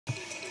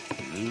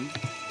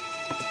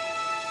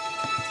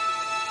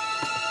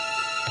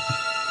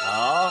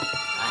哦，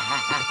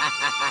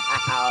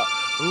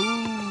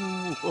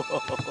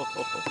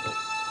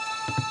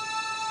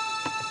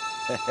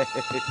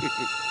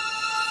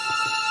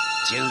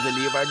镜子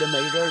里边的美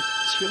人，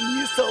请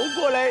你走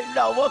过来，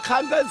让我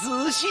看个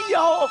仔细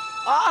哟！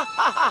啊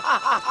哈哈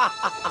哈哈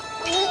哈！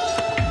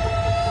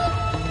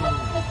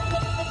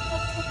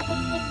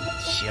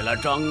卸了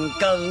妆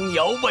更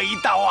有味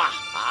道啊！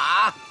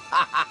啊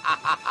哈哈哈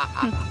哈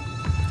哈！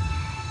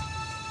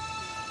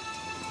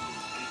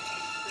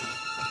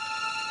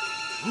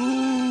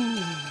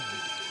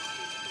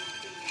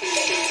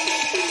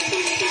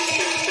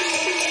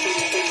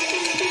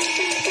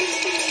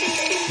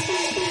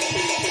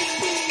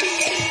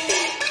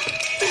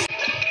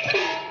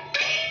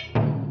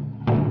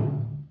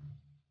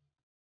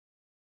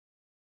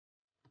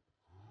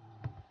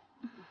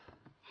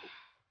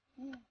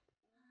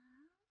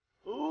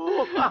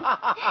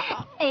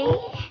哎，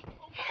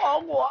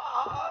放我！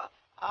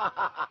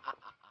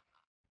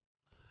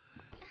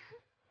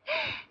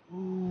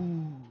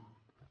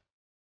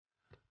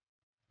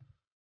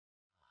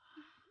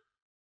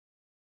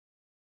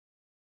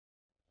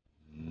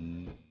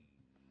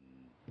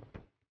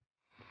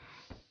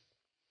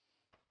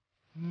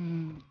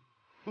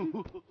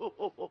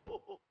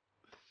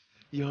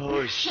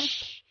哟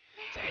西，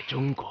在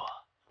中国，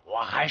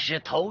我还是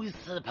头一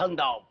次碰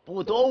到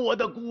不躲我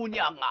的姑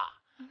娘啊！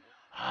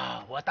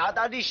啊，我大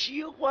大的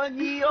喜欢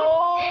你哟！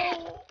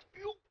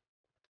哟，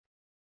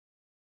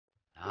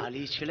哪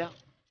里去了？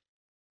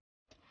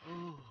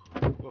哦，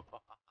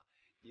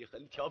你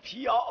很调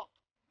皮哦。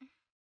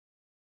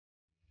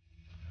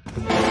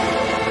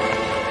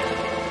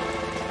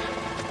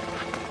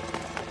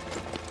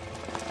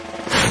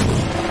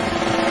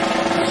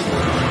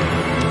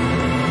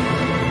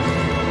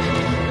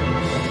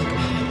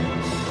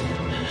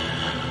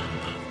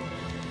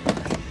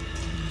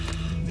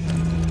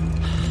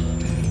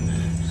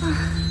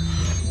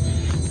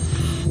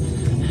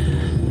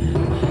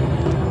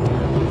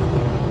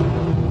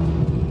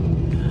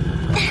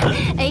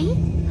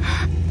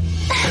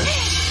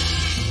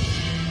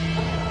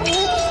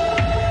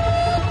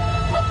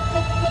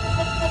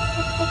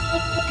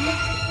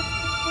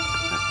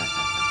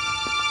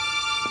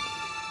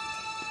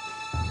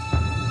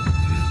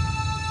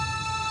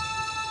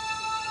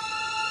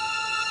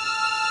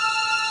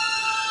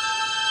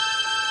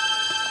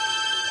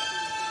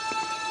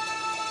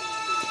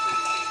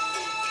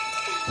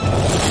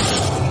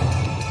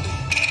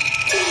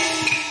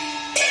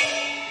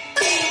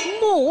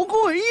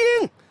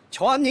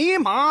劝你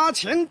马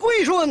前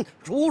归顺，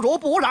如若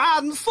不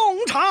然，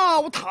宋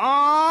朝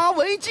他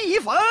为几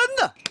分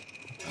呢？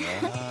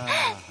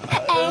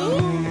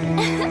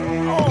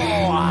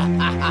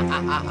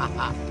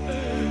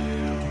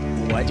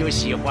我就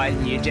喜欢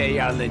你这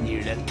样的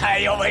女人，太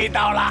有味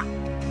道了。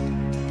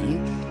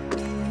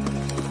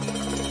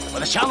我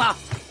的枪呢？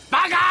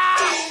八嘎！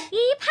一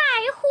派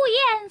胡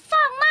言，放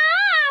马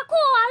过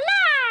来！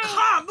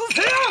看不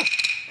清。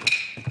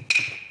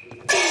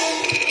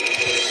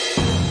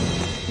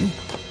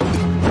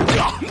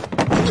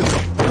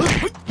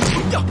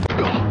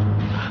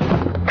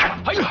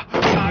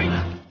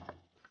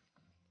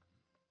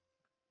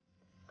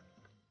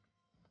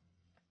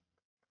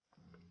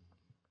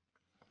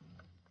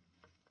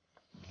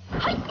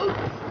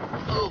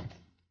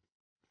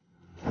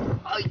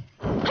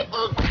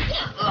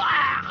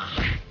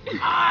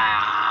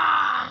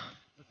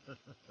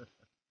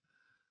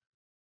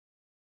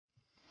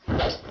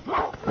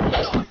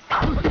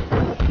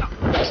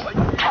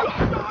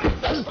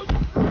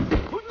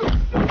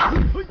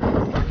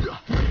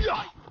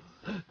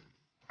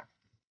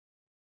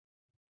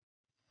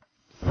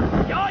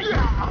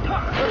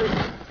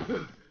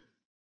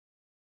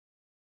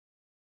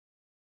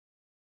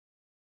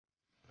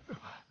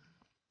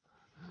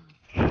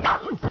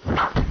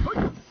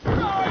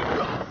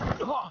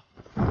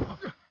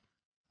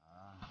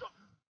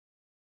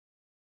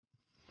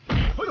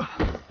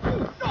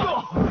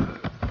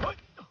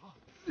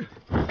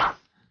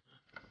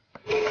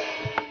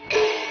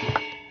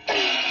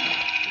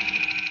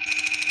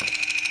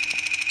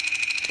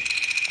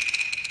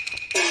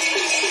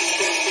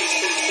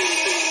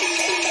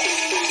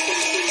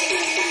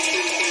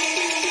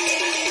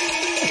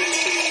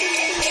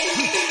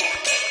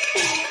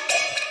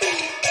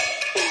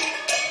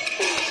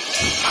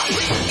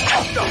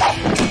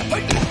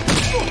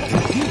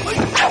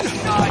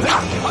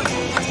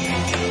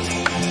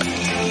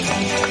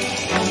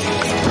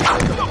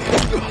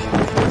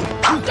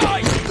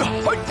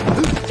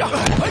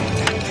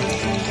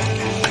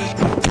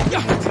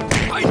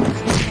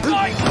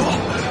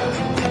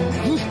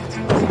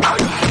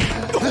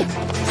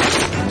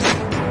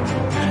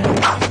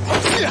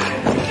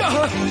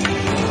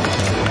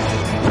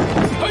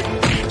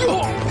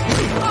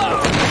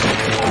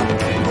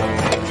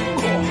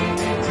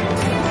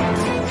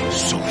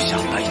手下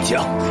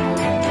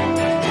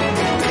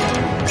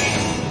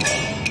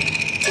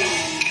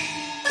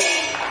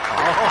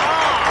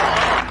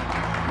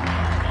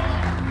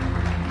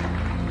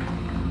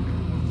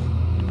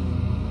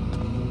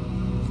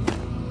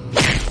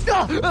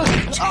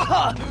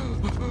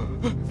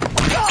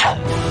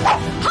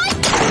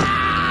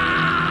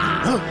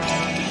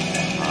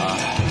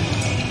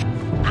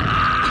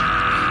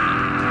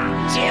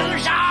请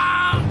上！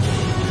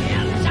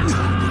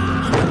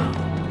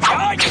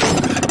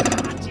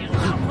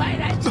快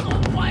来救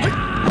我呀！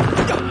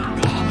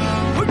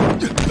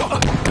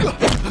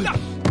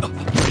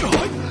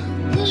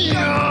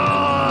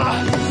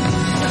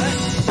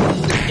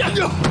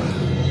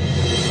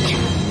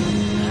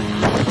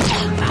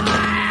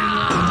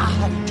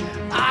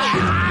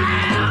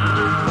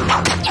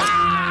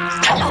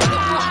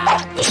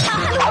你杀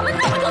害了我们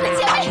那么多的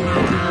姐妹！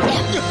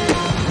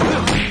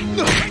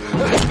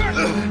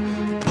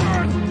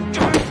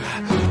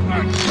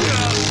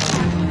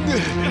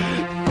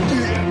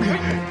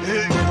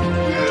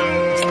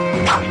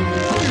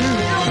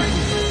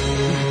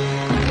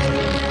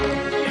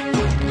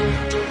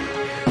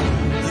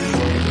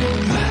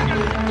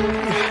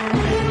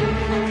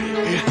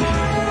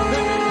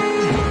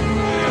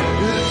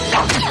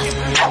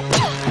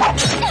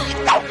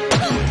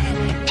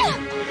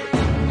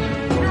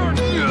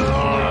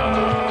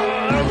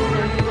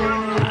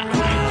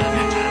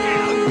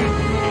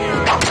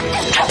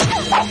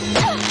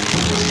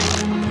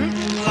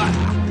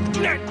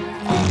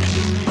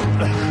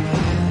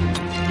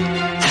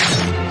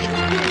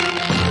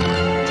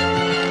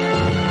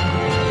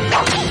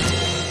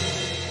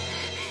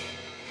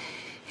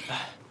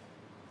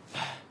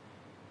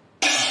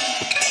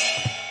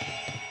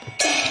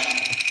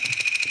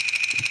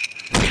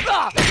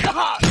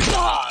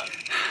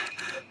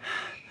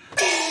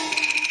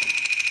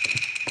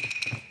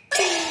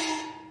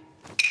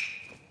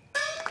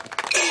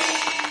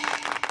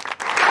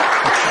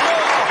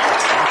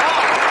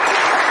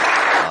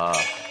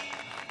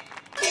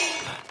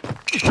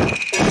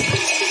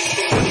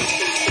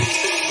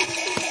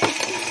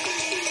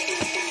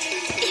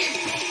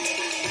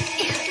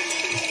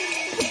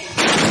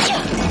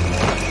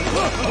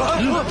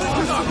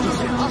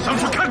上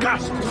去看看，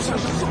怎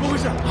么回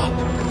事？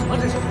这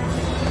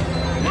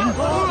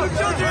是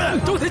将军，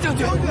周太将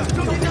军，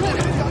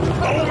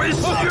包围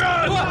戏院！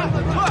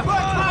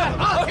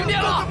快！停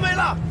电了，没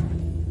了！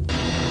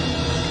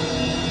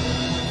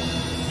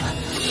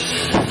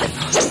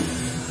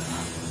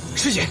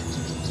师姐，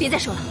别再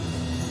说了，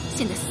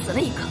现在死了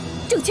一个，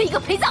正缺一个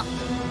陪葬。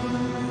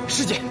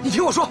师姐，你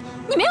听我说，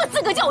你没有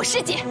资格叫我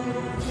师姐。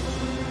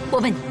我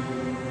问你，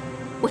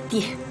我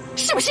爹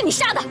是不是你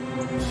杀的？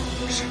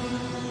是，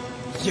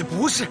也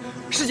不是。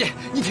师姐，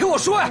你听我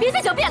说呀！别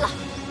再狡辩了！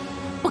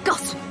我告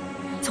诉你，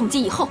从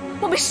今以后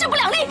我们势不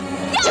两立。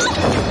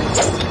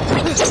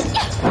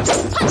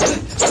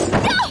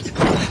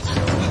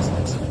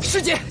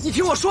师姐，你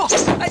听我说。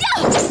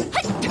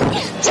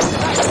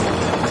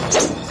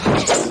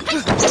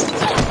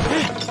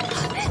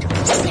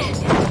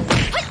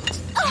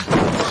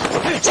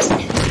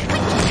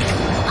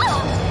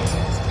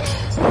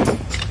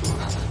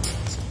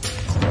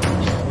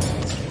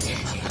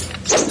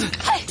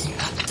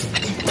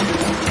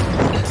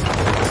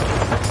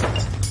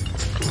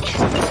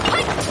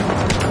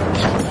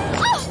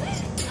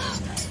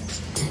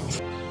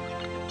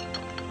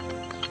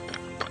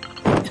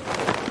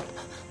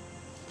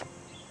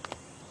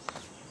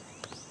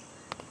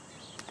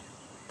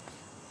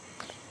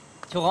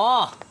秋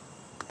红，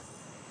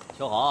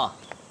秋红，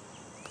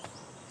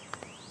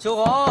秋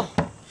红！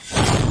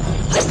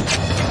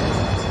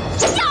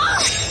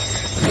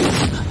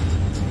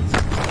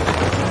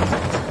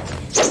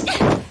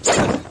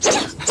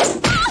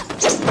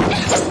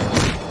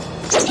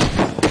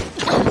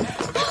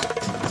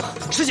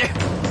师姐，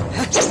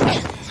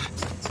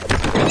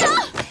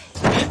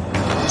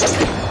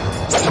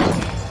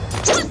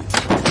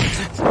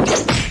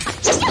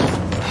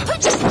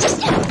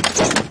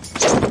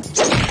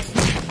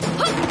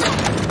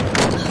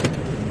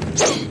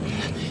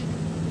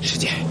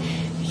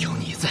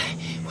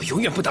永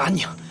远不得安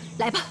宁。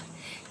来吧，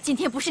今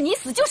天不是你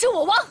死就是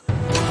我亡。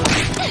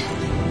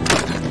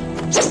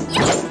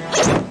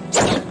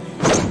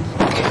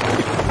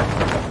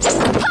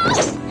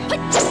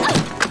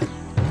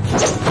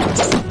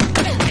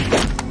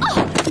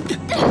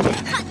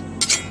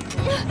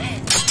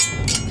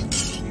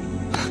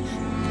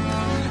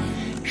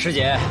师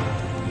姐，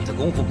你的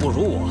功夫不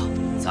如我，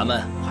咱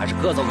们还是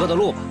各走各的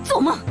路吧。做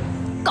梦！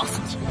告诉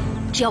你，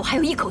只要我还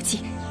有一口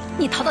气，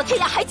你逃到天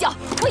涯海角，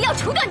我也要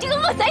除掉这个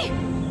恶贼。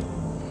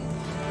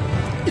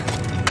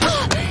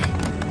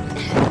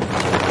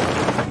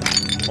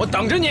我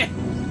等着你，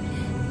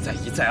再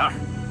一再二，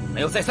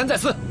没有再三再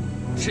四。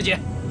师姐，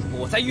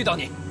我再遇到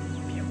你，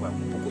别怪我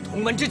不顾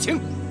同门之情。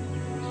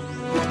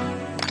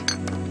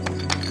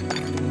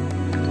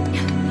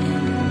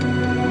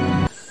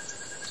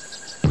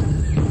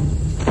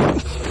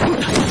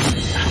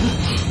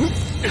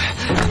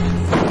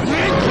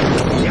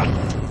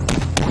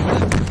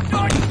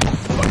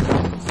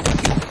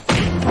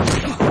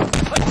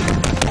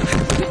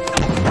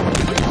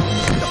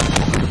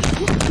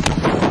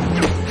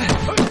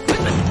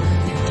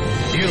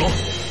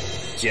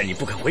既然你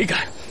不肯悔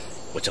改，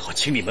我只好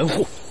清理门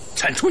户，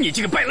铲除你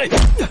这个败类。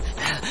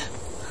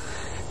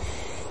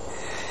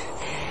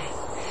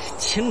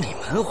清理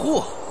门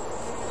户。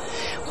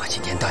我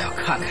今天倒要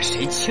看看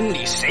谁清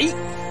理谁。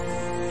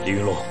李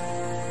云龙，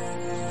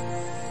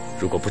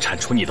如果不铲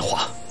除你的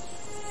话，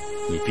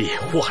你必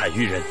祸害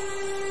于人。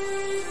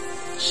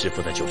师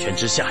父在九泉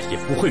之下也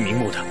不会瞑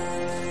目的。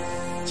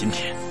今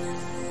天，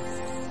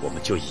我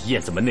们就以燕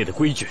子门内的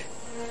规矩，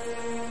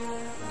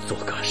做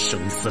个生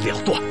死了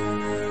断。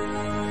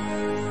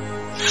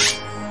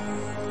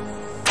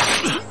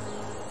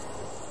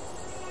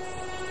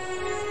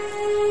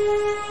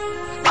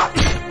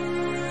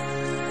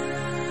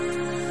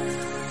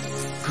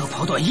各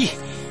袍断义。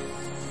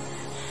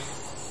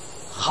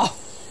好，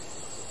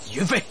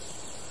云飞，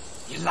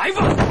你来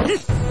吧。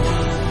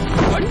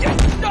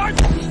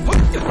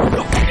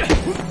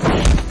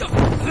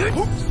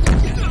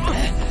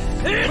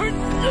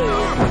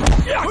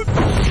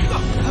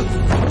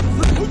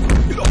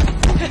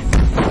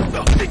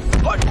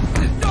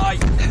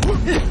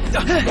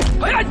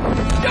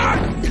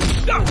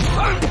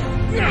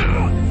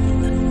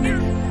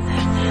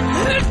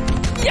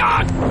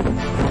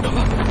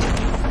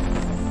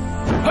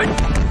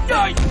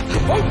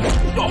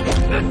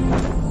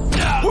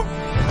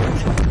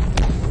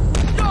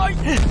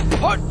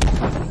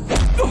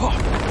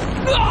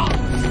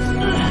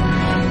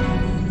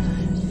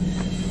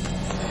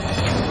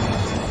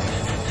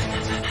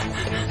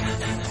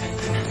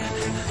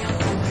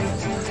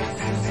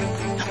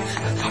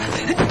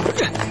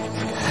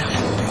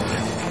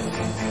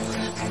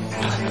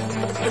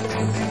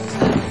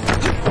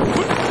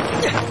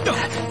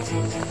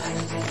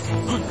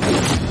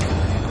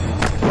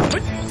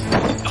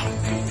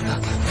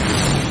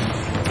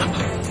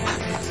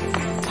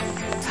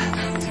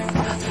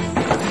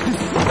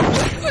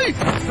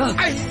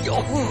哎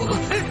呦，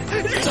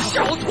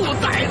小兔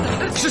崽子！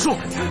师叔，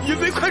云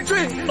飞快追！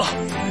云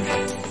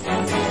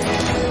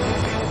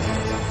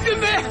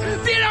飞，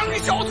别让你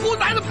小兔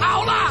崽子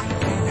跑了！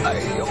哎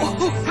呦！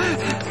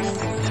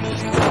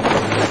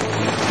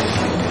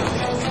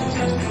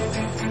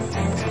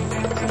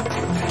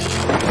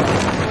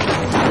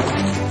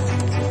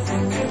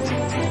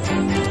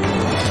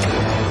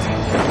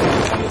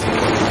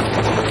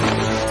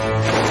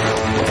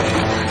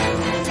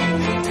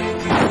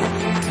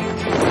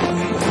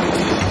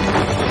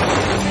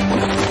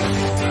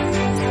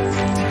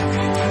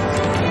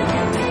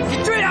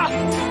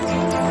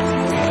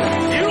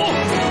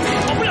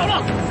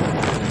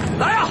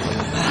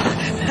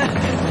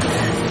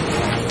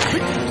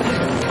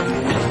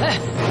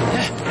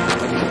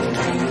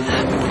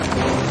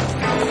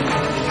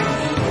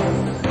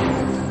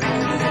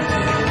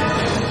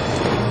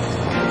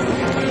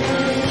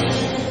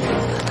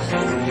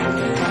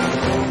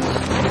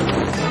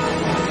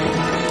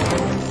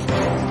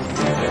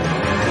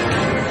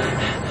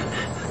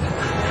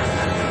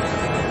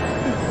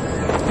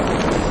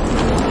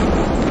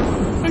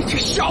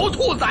小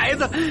兔崽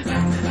子！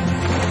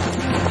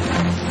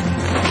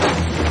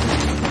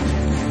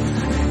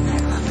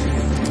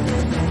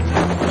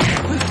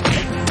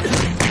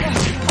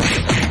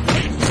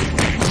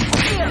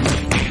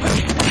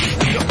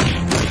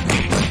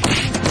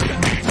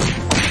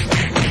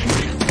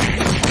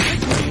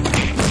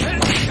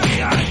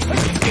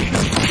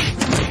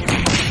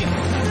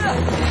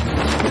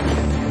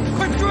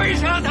快追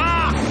上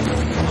他！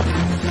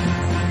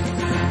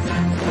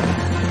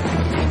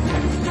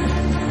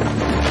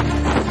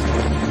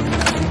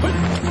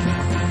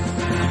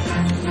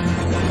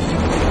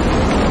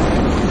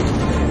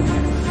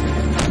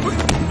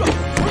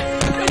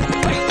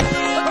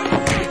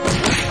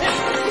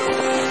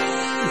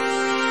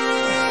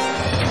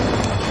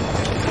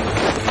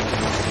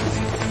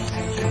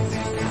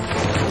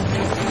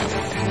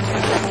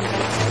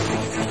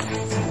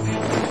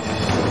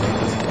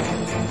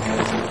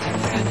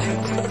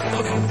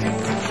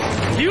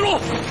李云龙，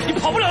你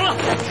跑不了了！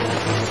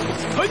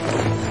嘿，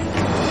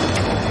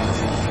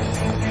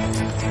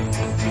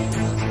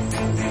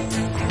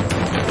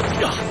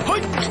呀，嘿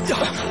呀！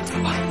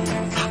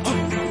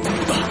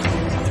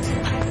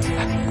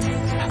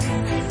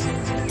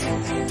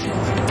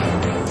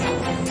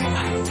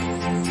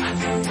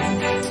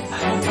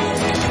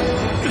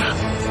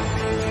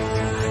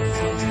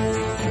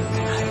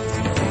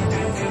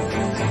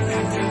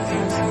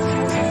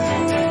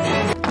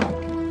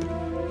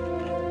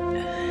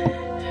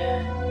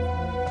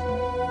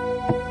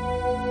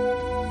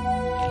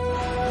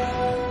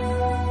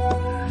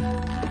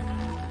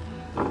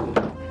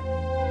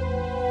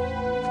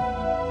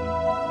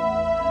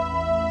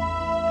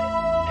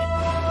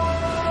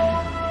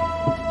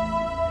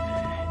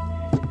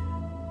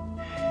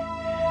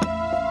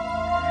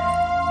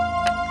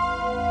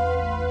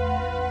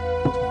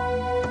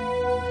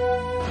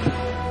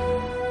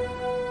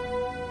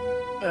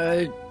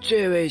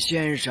这位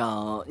先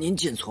生，您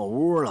进错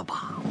屋了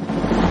吧？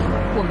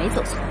我没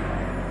走错，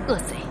恶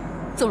贼，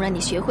纵然你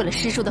学会了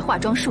师叔的化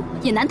妆术，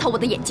也难逃我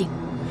的眼睛。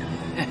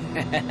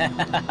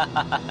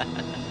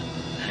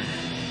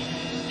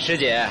师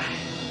姐，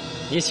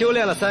你修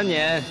炼了3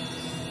年，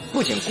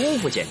不仅功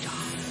夫见长，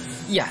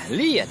眼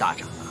力也大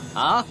涨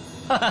了啊！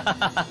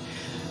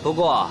不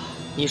过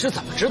你是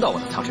怎么知道我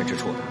的藏身之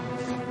处的？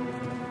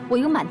我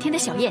有满天的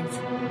小燕子，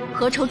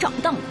何愁找不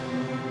到你？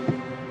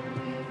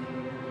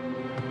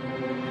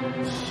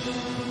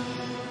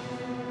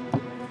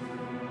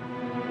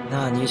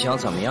那你想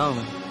怎么样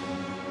呢？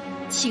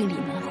清理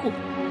门户，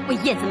为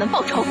燕子们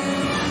报仇。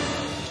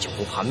你就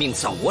不怕命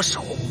丧我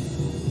手？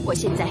我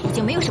现在已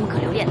经没有什么可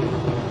留恋的，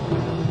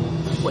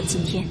我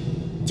今天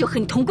就和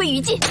你同归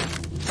于尽。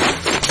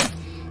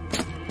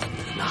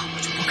那我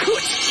就不客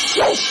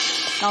气。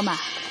老马，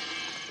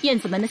燕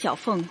子门的小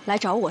凤来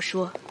找我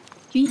说，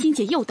云心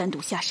姐又单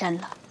独下山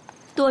了，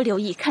多留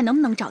意看能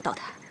不能找到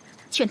她，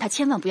劝她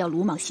千万不要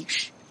鲁莽行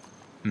事。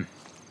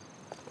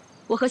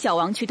我和小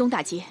王去东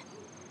大街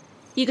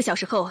，1个小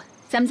时后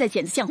咱们在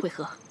剪子巷会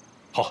合。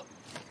好，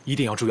一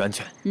定要注意安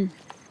全。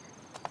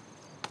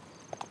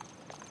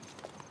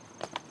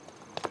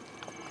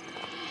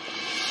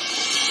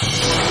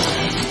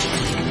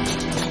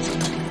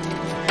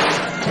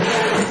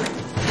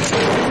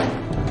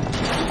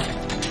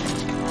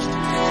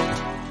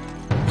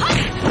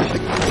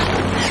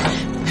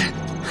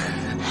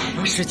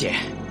师姐，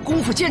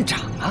功夫见长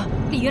啊！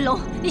李云龙，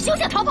你休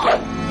想逃跑！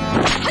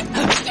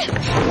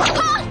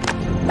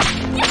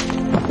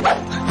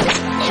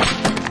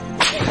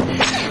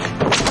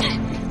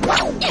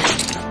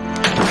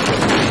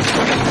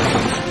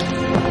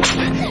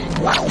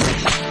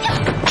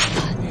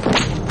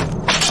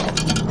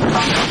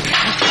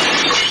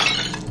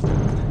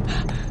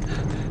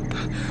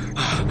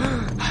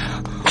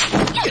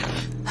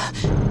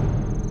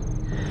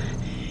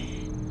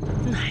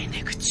奶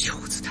奶个舅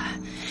子的！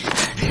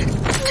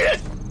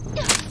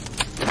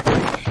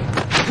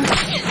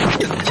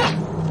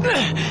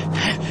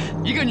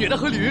一个女的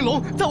和李云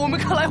龙在我们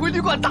看来回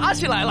旅馆打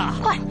起来了。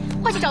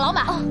快去找老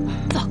马！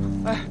走，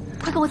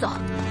快跟我走！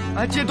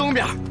街东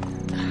边。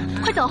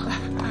快走！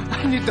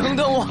你等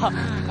等我。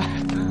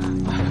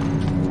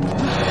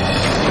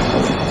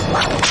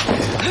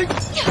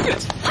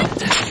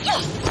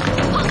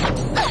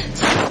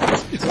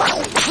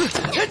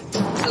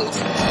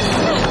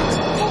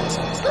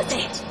恶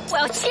贼，我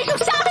要亲手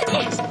杀了你！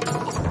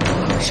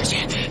师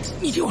姐，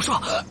你听我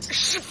说，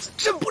师父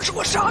真不是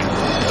我杀的。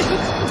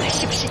那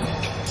是不是你？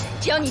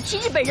只要你替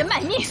日本人卖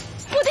命，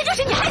我的就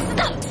是你害死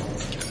的。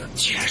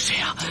既然这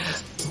样，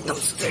能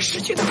死在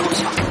师姐的手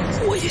下，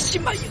我也心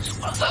满意足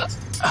了。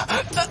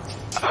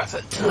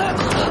来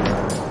吧。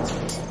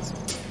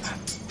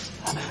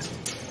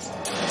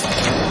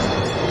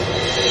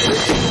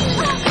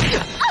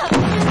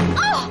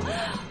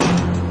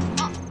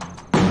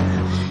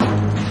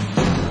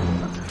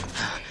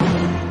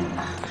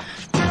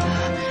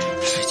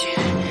师姐，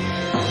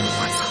我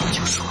早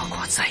就说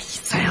过再一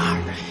再二，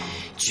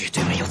绝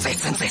对没有再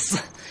三再四。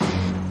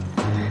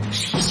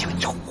谁想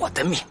要我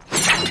的命，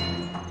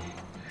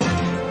我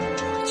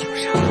就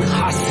让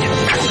他死。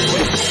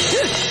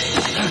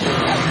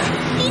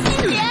李心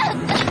姐，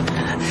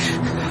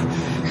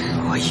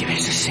我以为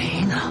是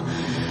谁呢？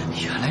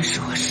原来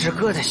是我师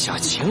哥的小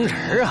情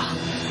人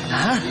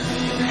啊！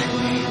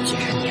既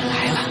然你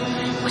来了，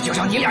我就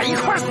让你俩一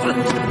块儿死。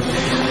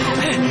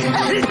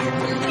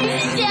李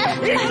心姐，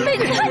白妹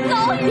子快走！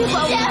李心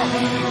姐，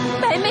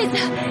白妹子，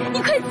你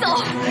快走！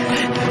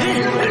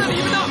这里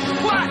面的，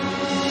快，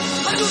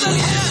他就在里面。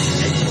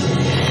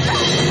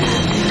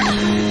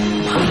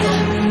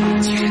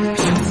既然你们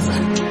想死，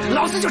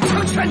老子就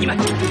成全你们。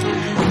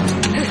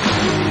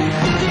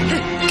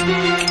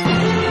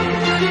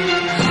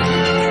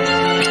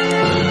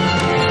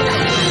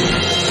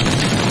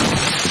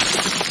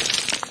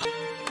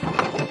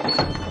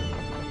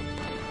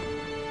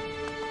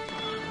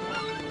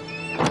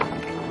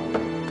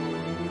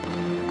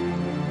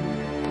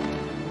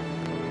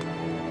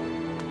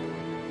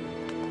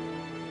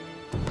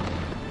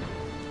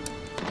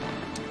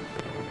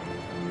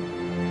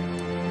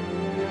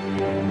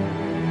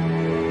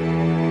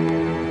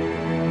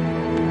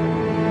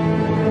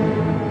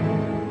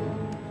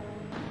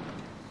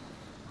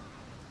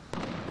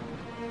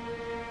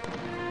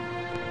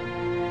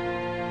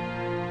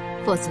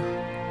佛祖，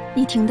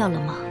你听到了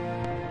吗？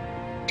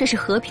这是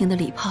和平的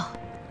礼炮。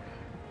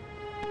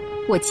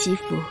我祈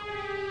福，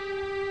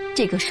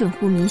这个顺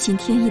乎民心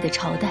天意的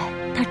朝代，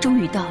它终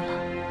于到了。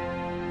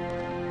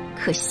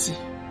可惜，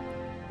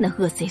那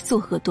恶贼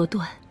作恶多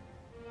端，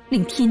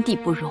令天地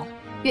不容。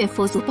愿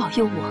佛祖保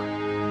佑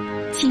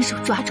我，亲手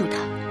抓住他，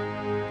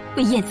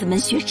为燕子门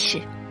雪耻。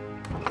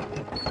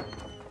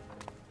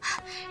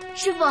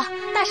师父，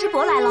大师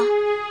伯来了！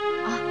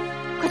啊，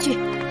快去！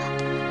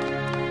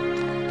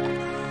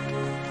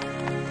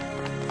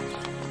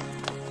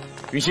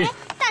云心，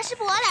大师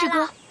伯来了。师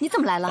哥，你怎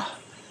么来了？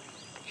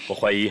我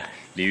怀疑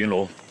李云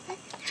龙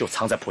就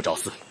藏在普照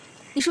寺。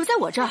你说在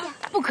我这儿？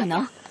不可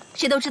能，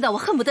谁都知道我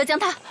恨不得将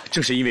他。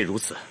正是因为如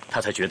此，他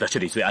才觉得这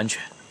里最安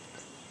全。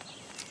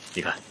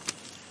你看，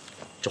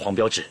这黄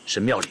标志是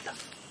庙里的。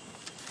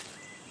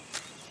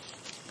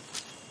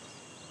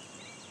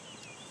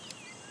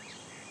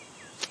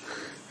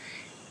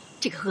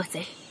这个恶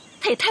贼，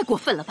他也太过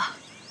分了吧！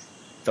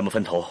咱们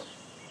分头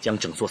将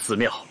整座寺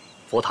庙、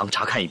佛堂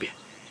查看一遍。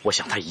我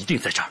想他一定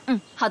在这儿。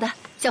好的，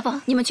小芳，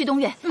你们去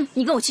东院，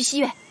你跟我去西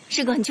院，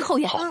师哥，你去后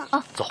院。好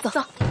啊，走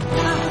走。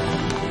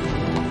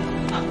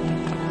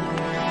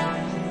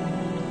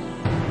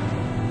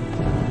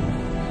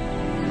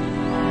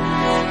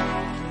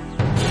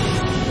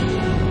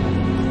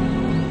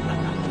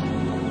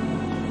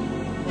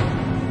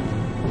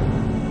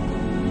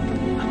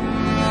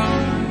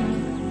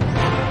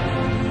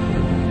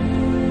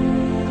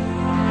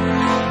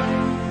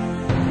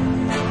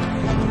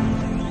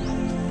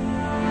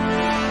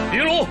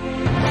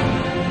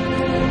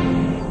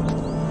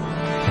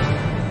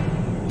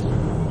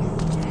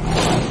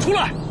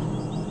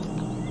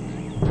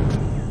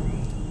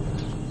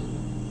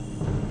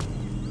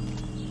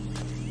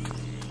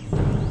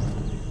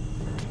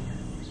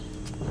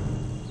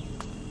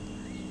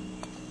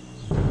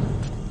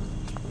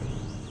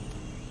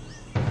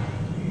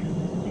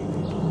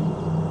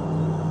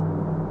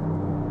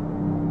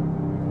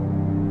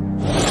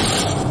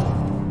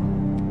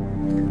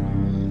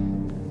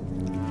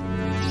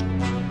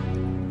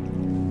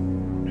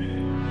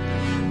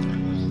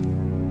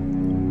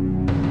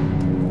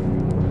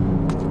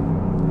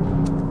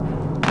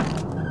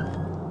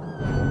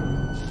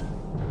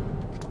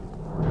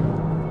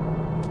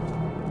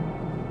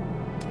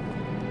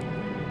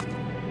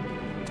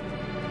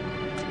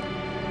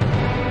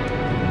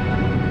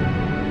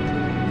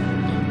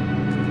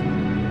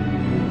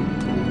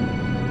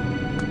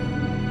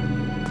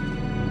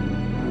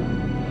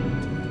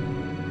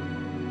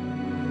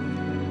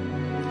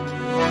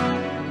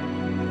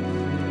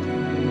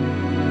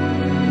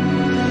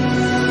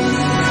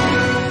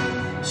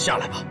下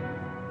来吧。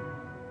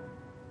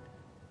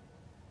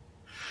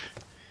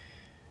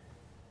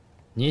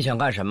你想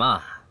干什么？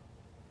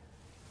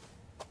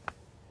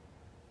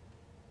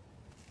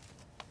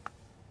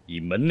以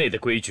门内的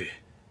规矩，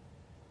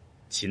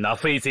请拿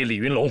飞贼李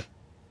云龙，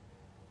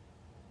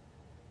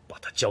把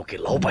他交给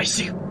老百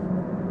姓。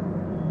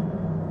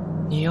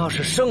你要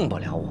是胜不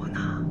了我呢？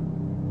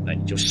那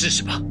你就试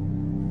试吧。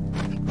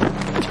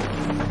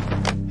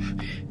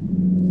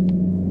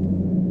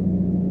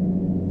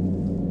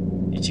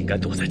你竟敢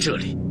躲在这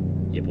里，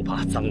也不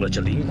怕脏了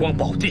这灵光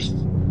宝地？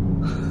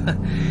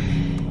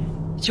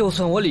就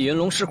算我李云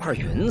龙是块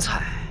云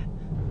彩，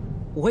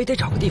我也得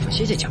找个地方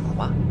歇歇脚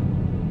吧。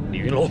李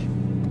云龙，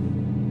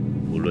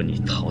无论你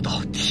逃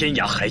到天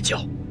涯海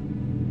角，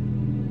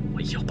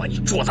我也要把你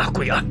捉拿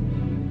归案。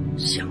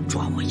想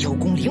抓我邀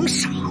功领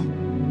赏，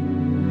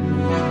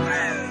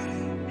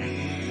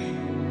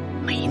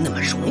没那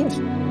么容易。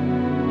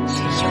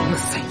先赢了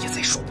3爷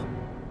再说吧。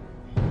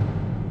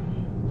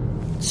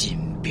金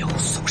镖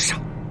送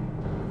上，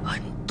恩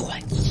断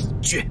义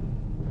绝。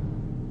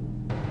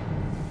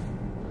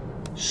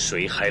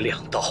水海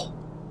两道，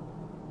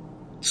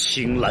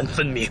青蓝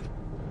分明。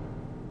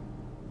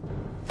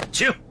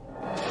请。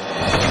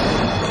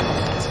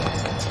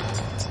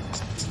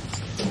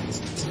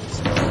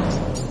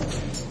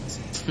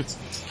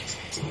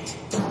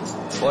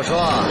我说，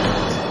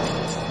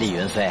李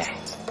云飞，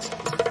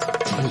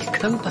你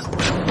根本不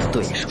是我的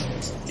对手。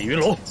李云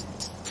龙，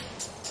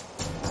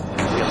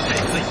不要太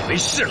自以为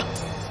是了。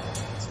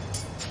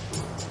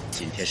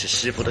今天是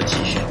师傅的忌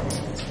日，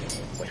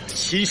我要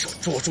亲手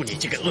捉住你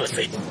这个恶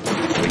贼，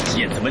为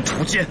燕子门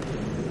除奸。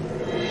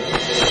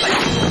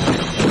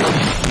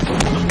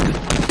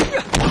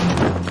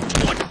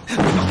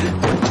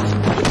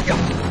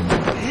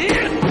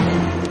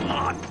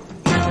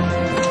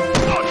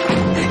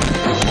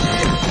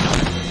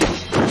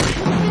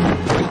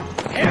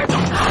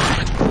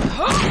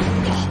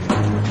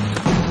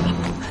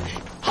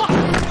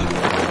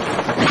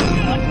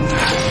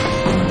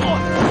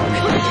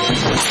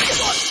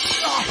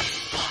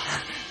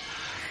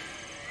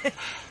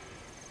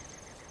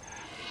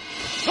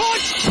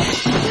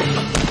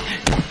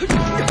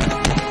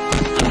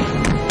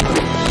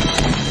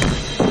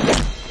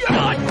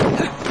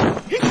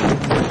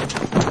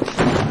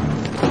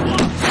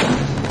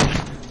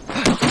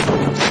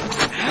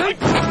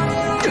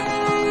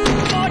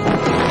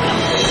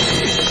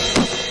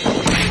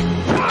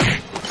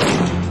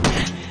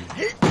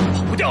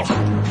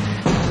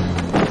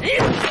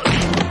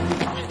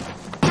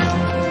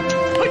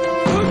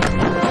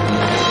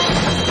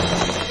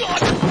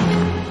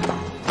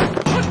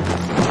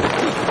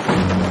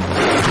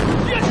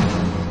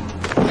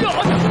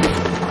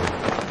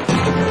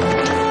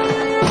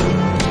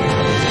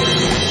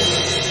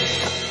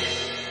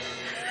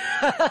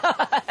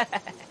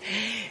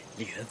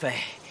李云飞，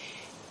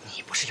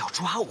你不是要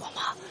抓我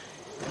吗？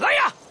来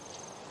呀！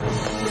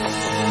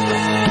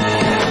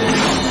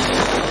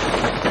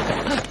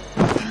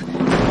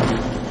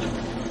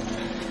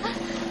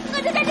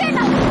我就在这儿呢！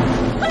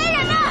快来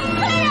人呐！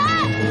快来人！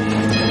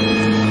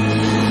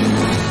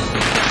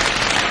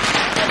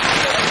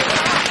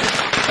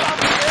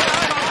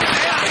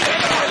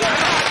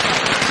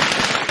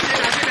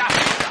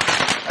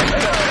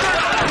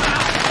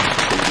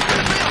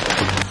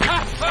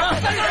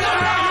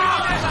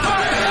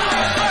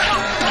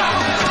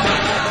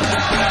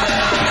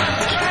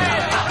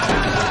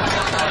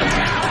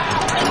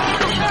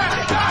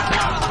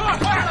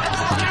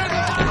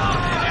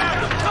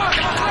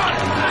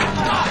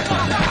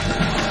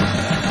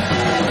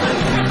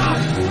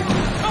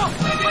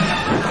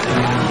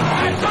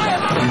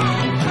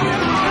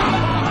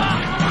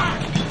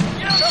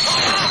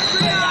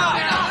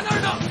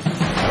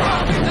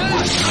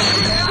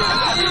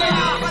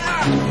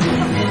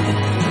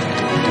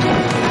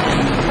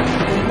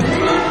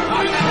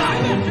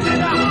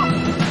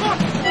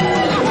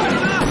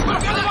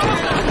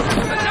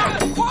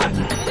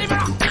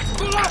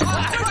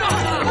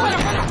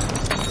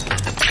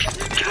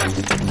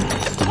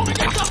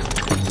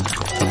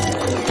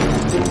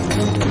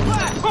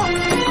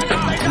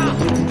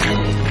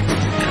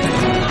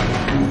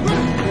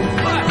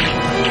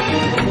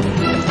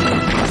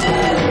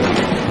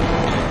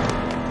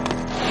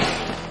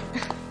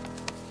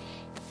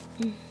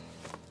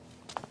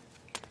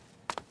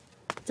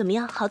怎么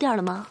样，好点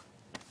了吗？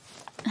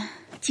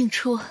静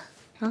初，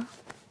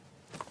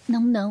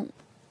能不能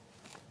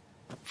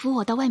扶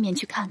我到外面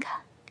去看看？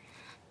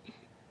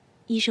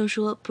医生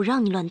说不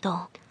让你乱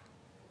动，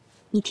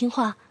你听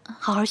话，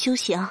好好休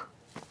息啊。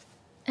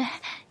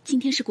哎，今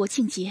天是国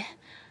庆节，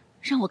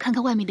让我看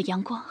看外面的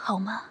阳光好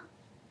吗？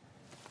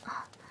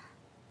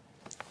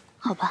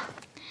好吧。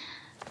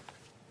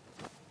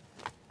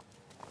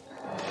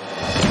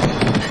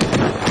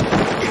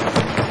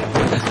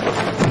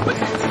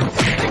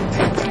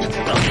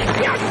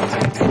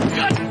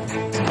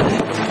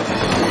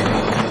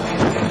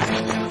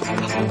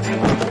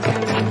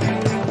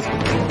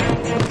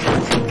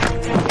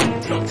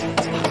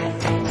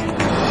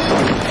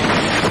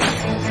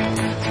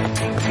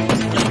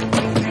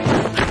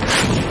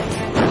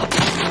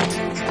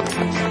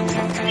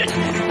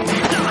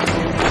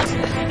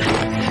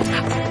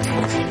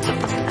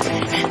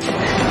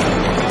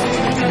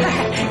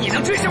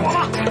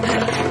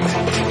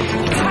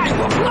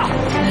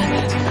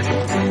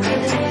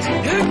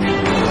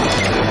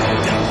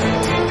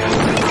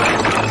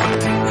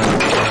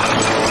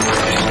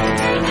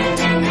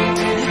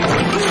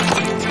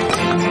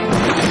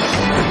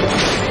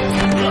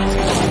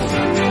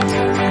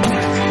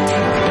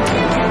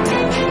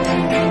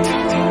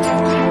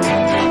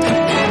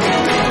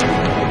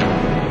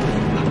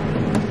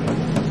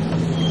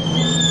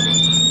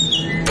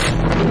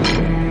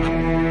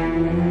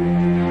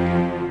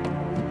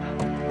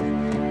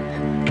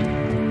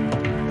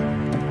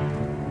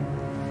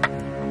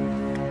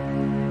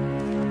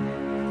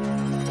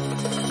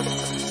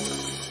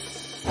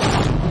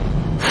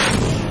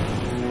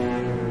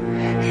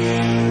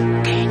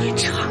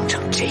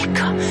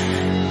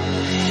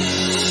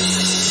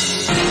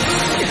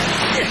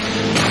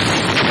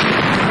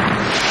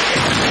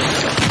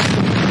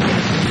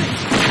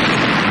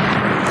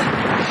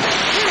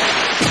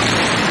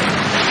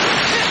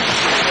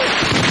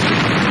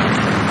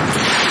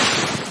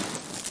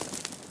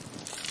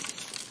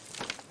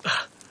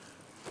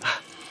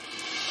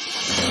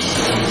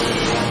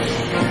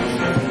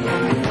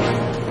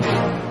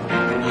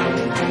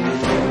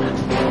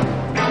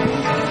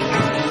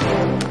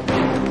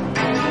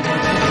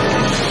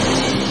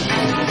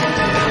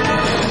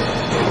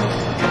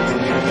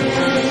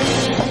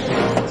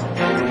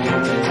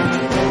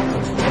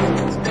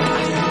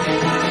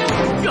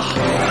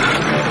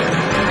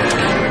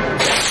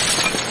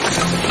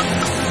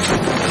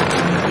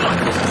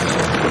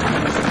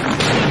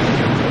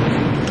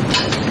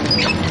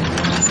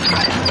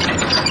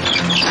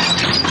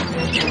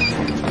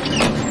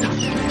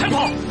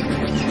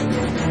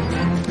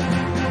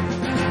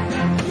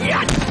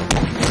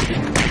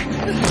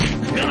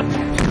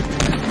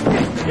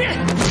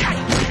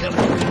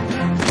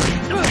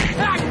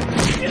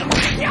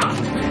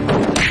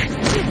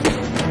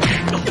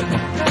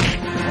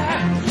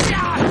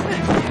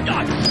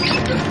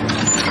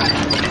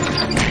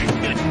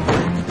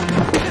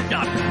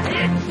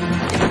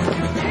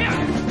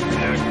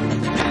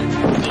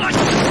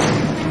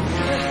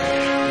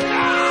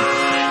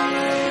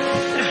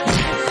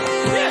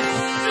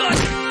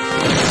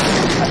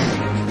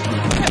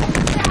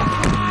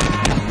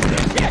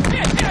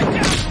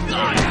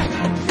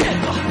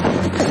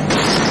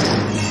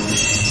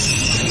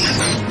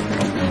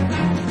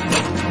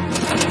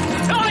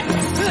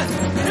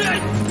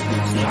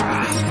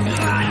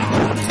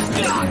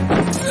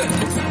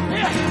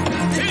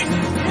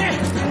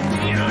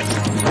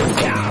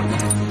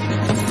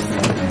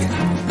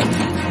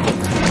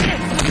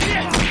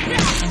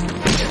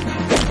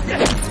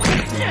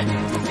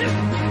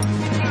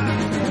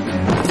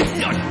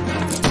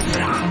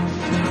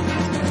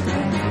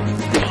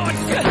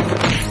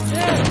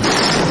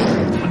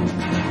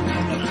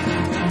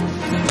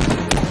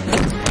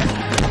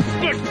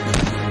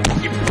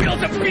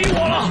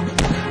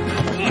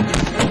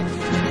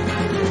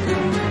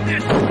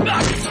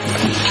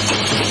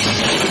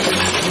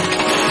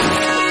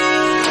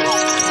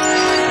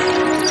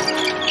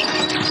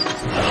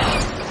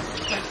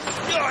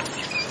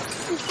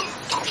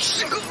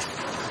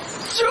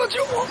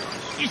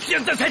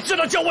知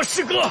道叫我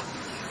师哥，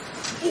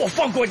我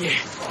放过你，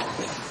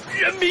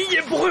人民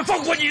也不会放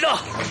过你的。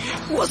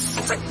我死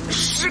在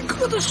师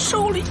哥的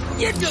手里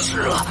也值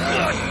了。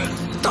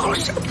到了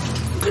山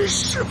跟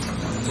师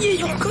傅也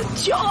有个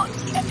家。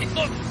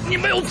你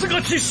没有资格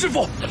提师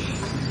傅，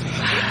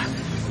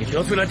你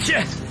得罪了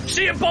天，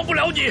谁也帮不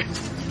了你。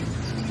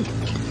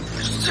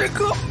师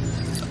哥，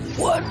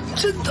我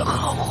真的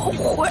好后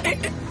悔，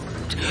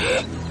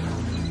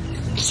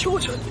求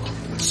求你，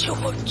救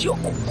救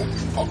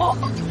我！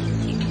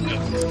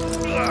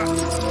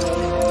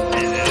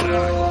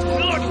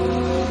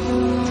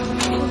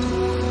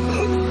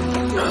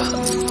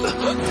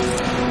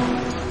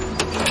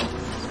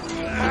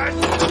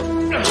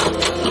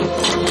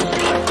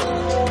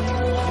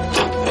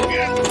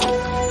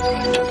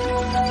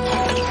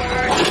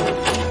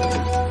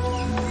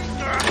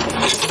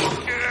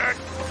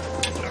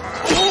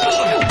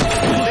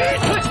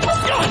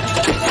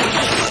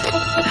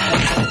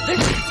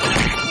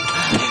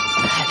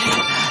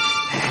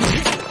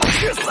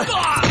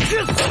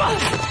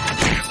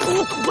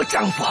我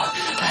丈夫，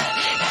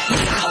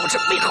好着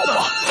没好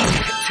报，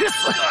去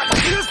死！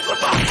去死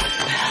吧！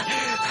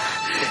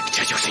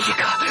这就是一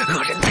个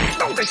恶人歹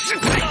道的时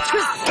代，去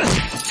死！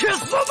去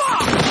死吧！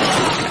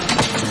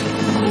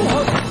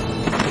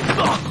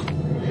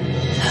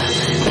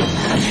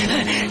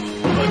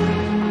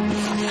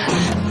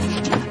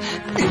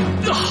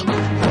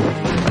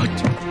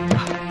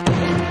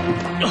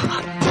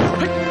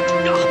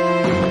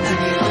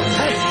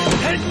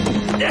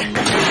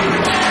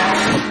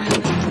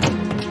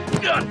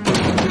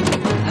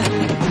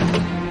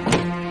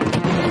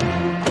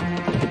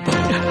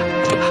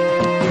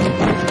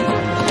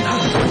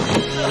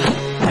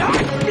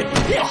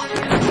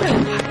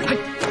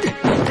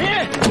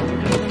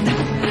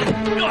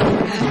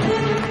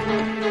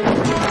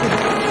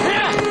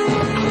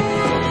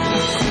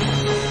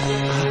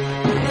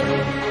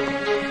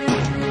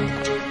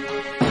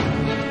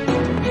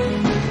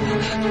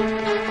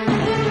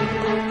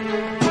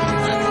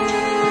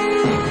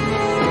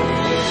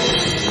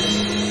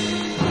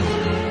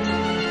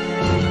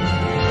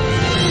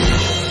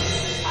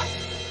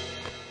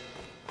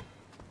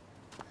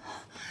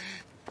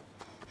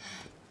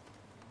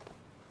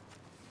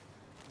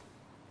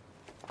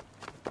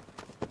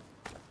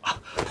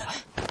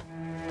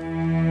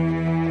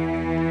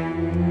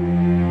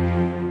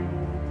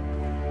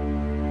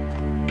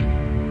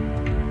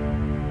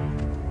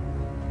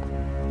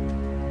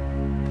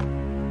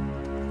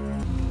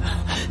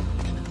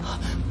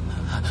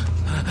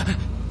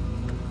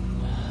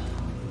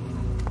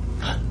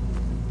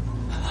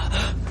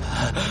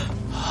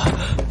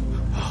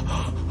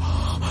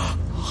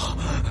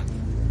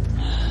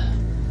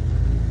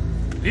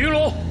李云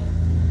龙，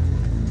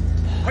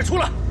快出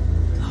来！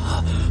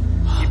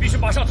你必须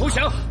马上投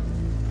降，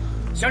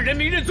向人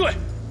民认罪。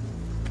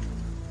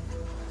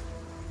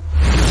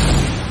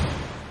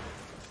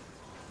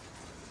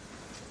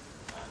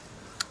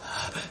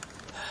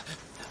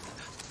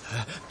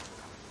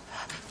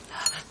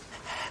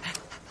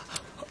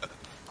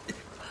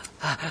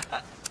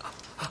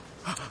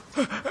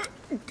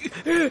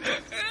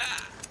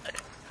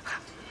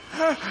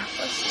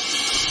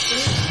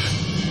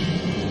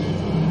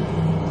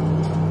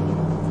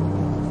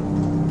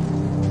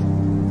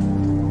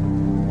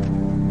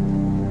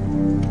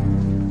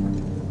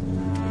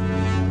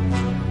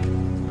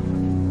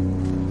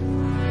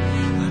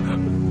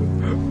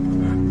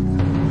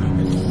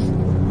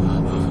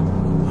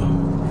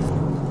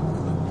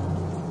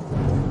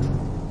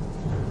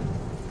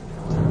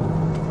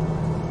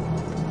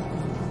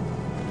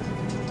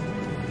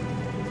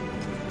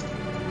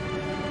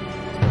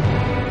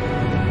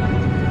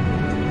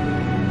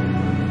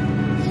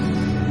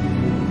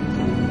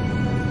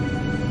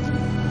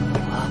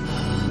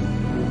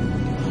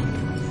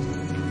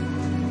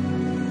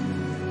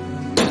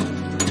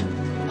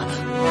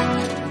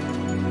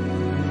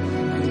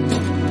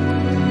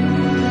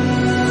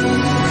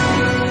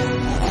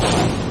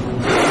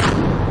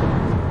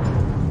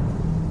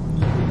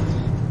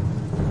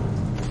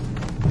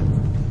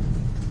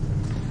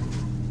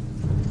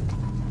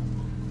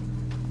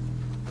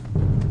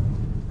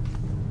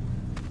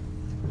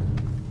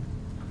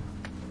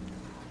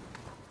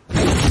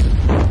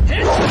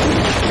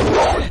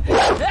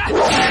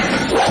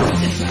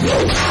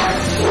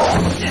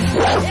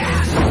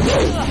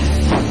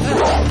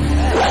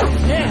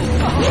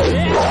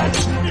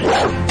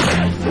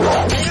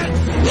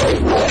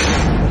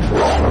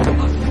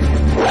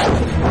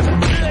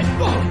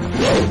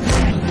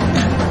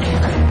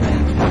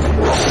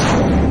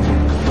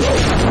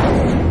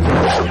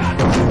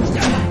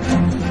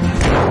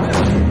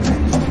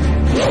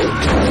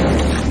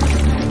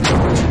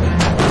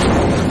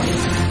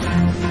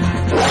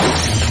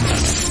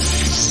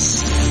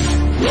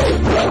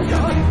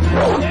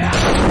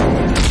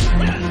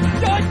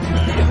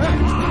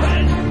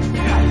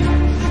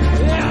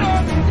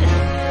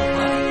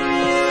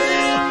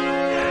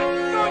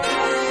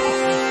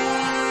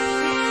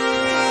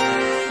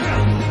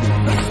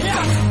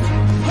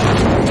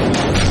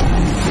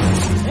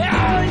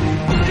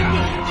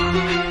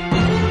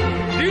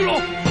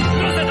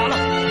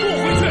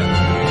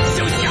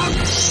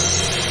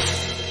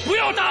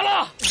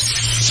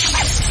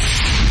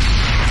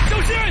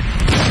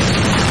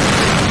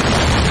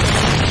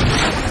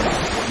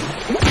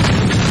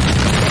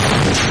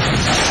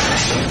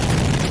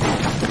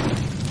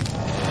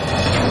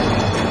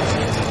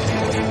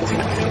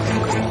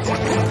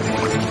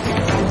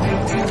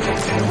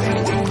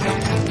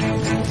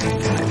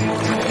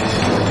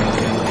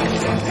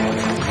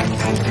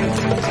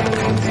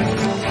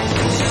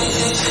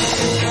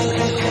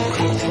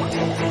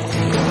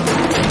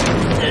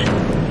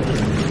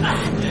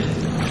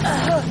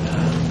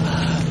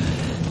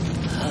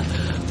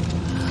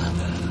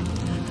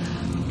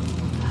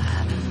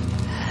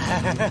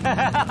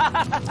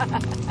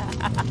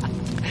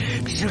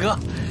师哥，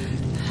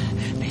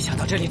没想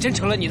到这里真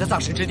成了你的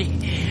葬身之地。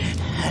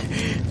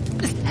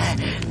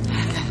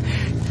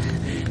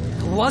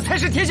我才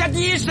是天下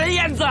第一神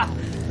燕子。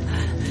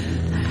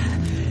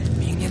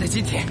明年的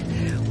今天，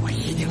我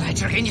一定你来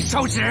这儿给你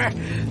烧纸。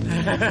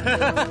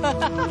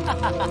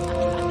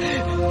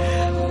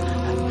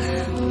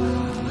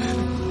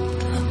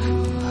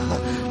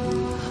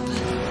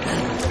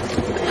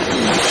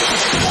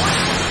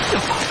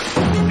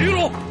李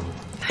龙，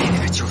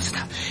那个就是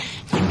他，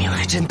你命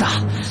还真大。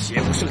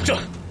邪不胜正，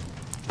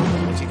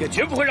我今天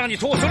绝不会让你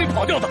从我手里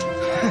跑掉的。抓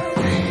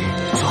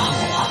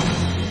我！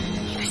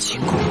你的轻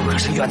功可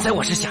是远在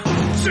我之下。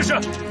试试，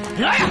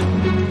来呀！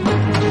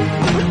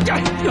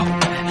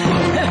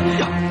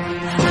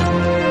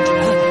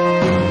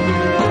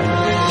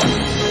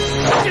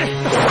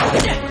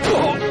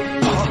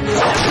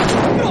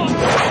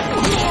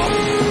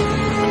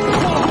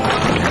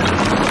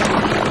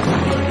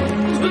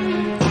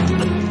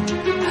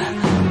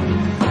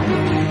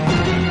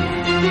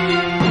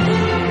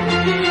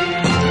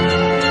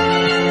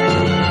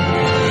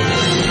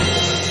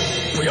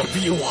不要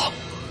逼我！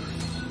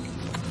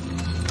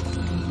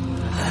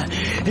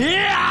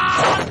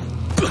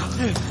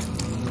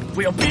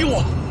不要逼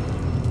我！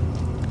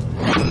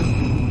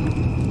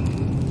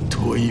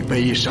推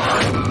杯上，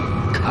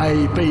开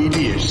杯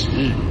裂石，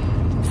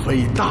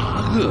非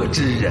大恶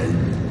之人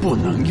不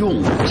能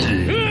用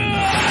之。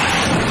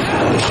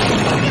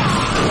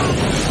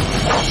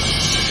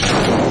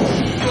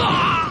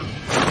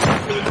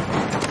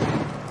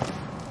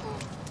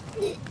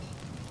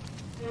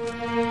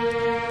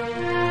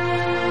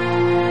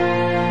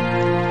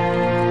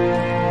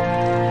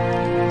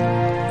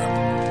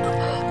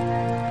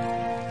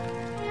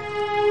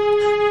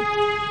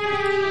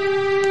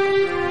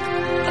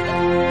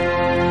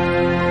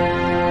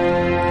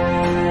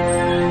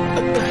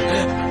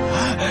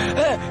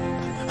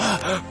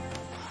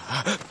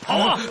跑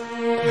啊！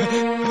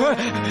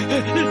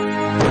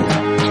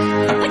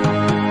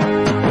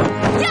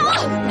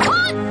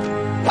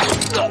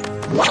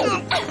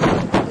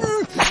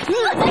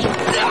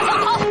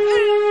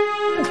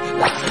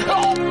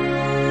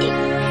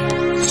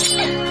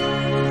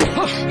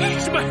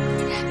师妹，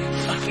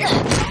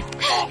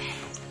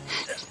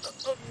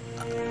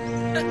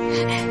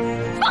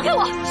放开我！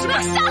我要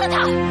杀了他！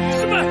师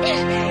妹，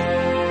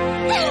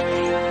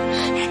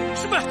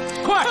师妹，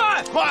快！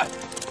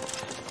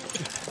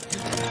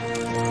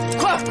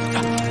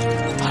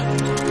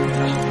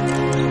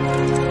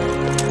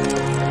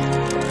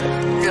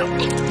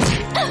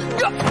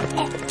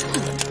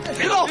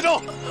别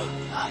动！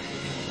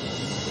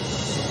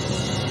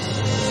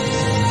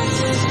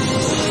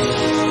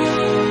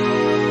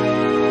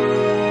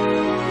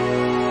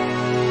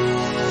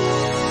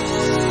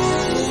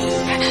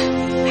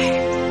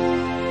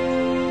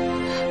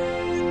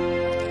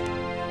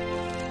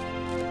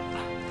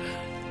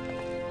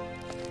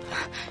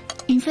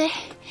云飞，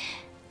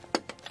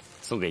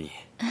送给你。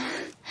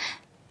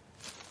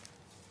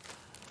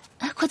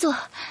快坐。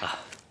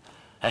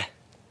哎，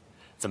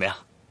怎么样？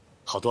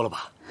好多了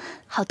吧？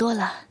好多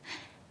了。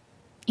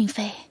云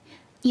飞，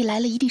你来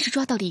了一定是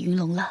抓到李云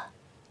龙了，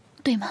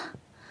对吗？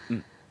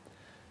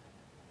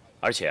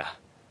而且啊，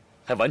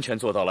还完全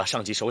做到了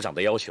上级首长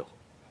的要求，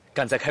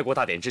赶在开国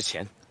大典之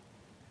前。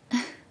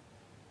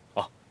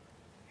哦，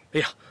哎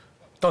呀，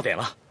到点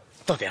了！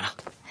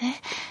哎。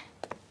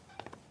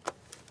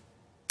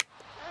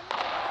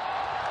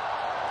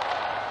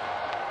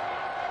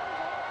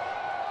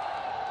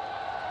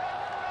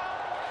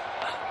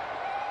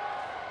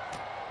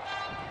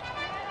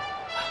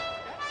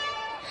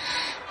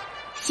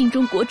新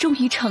中国终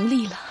于成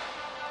立了，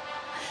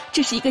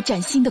这是一个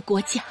崭新的国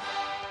家，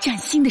崭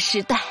新的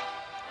时代。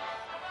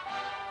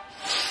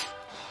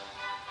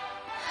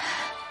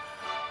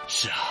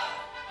是啊，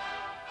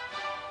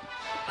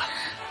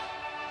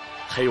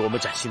还有我们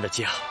崭新的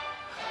家。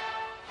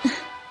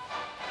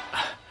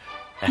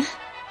哎，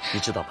你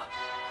知道吗？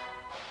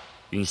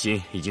云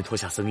心已经脱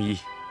下僧衣，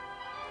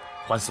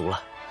还俗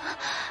了。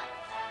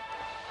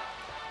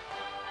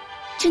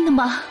真的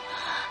吗？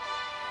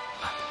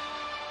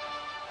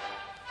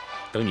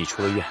等你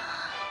出了院，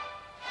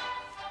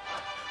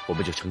我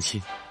们就成亲。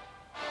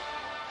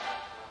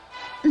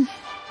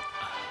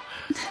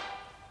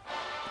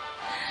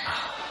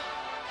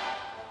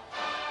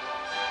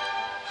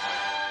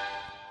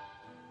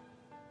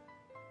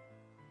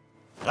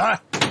来，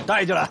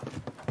带进来。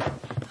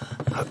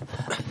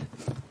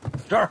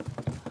这儿，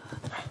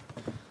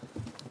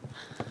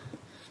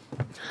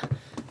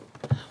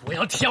我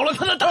要挑了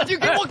他的大你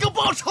给我个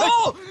报仇！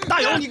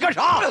大勇，你干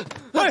啥？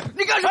哎，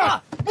你干什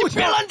么？不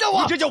别拦着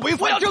我！你这叫违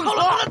反正挑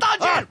了他的大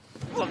劲！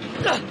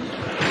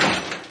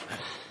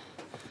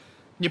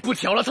你不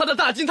挑了他的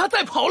大筋，他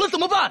再跑了怎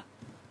么办？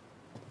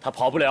他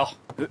跑不了。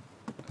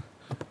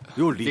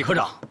哟，李科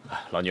长，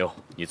老牛，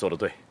你做得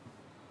对。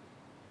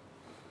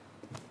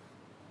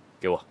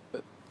给我。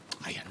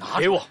哎呀，拿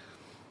给我。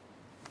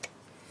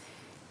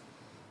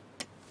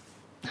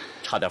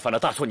差点犯了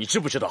大错，你知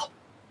不知道？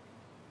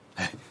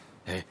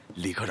哎，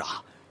李科长，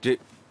这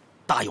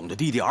大勇的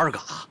弟弟二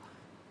嘎，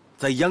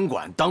在烟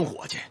馆当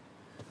伙计，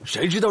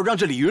谁知道让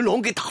这李云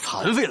龙给打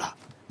残废了？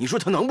你说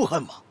他能不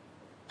恨吗？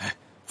哎，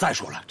再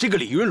说了，这个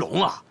李云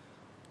龙啊，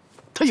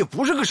他也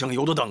不是个省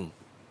油的灯。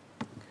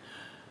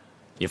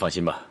你放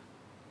心吧，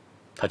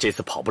他这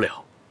次跑不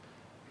了。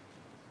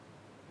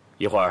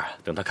一会儿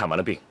等他看完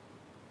了病，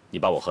你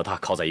把我和他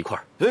铐在一块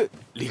儿。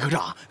李科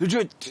长，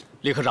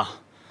李科长，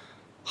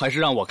还是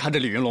让我看着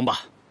李云龙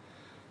吧。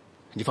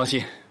你放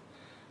心，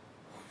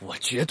我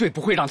绝对不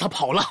会让他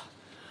跑了。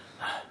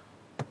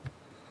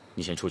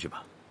你先出去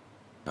吧。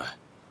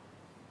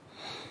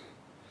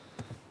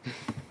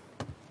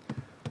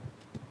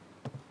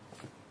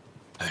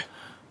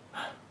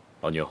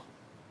老牛，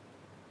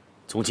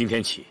从今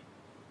天起，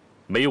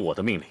没有我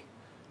的命令，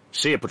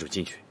谁也不准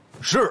进去。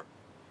是，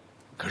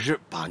可是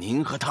把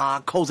您和他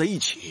铐在一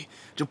起，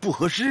这不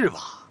合适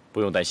吧？不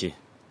用担心，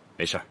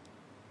没事儿。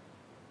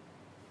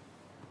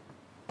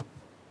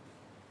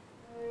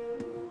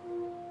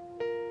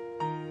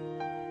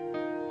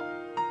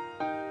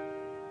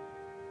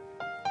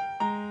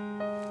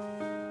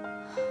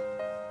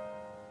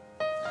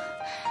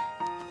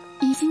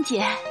云心姐，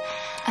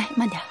哎，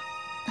慢点。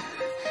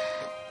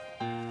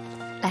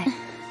来，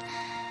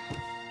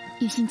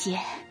云心姐，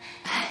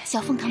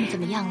小凤他们怎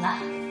么样了？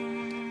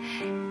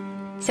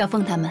小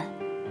凤他们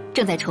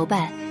正在筹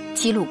办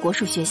齐鲁国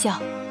术学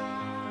校，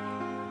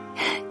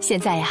现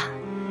在呀，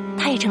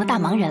他也成了大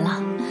忙人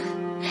了。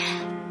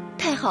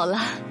太好了，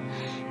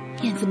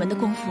燕子门的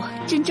功夫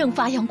真正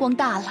发扬光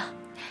大了。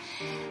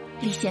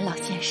李显老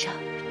先生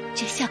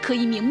这下可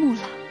以瞑目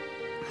了。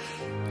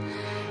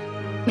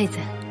妹子，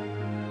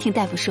听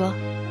大夫说，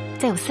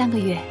再有3个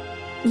月，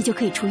你就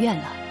可以出院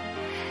了。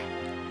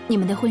你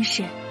们的婚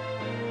事，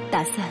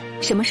打算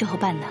什么时候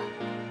办呢？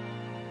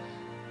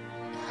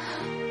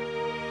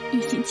玉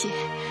心姐，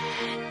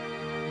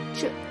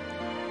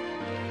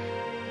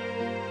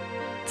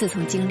自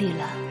从经历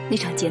了那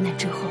场劫难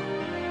之后，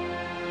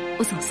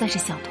我总算是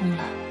想通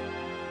了，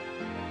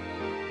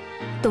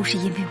都是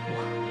因为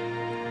我。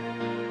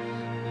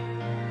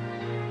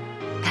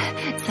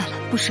算了，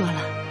不说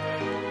了。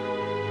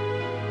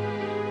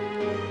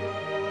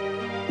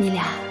你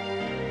俩，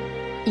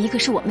一个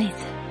是我妹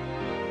子，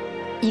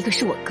一个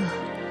是我哥。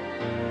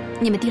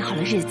你们定好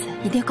了日子，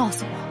一定要告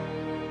诉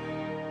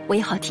我，我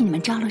也好替你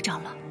们张罗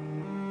张罗。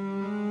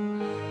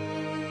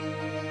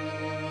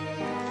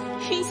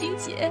云心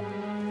姐，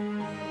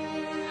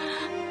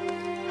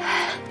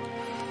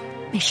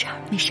没事儿，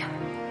没事儿。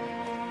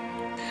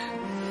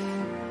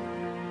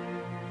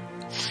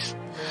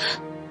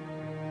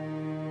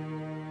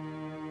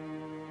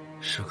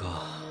师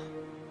哥，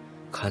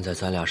看在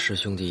咱俩师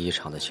兄弟一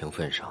场的情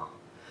分上，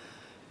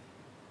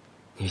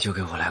你就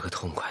给我来个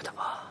痛快的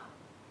吧。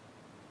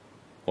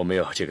我没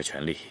有这个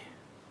权利，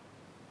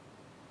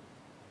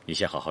你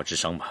先好好治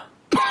伤吧。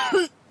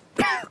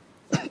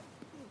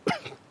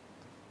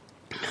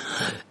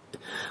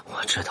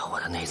我知道我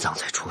的内脏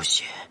在出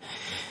血，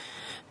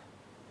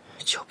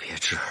就别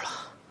治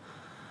了。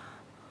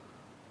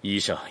医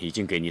生已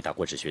经给你打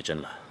过止血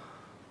针了。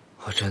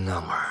我真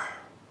纳闷儿，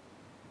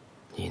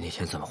你那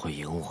天怎么会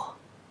赢我？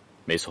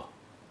没错，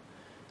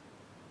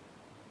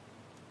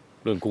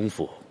论功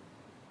夫，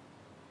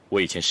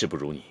我以前是不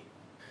如你。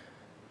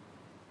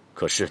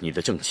可是你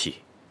的正气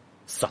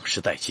丧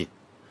失殆尽，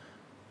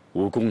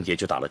武功也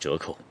就打了折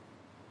扣。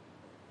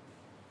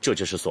这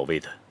就是所谓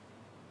的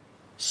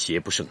邪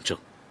不胜正。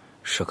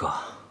师哥，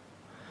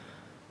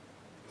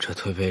这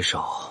推背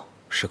手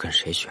是跟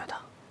谁学的？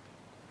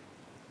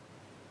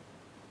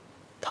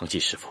唐继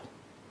师傅。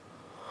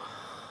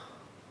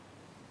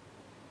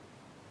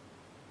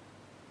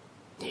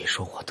你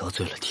说我得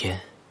罪了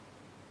天，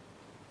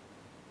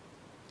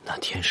那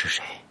天是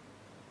谁？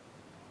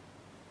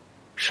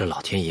是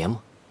老天爷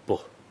吗？不，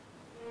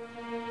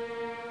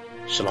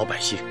是老百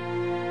姓。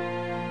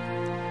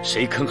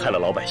谁坑害了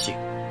老百姓，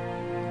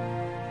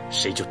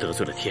谁就得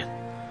罪了天。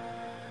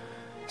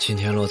今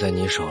天落在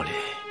你手里，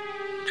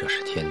这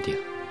是天定。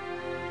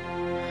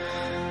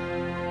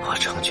我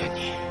成全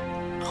你，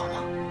好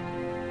吗？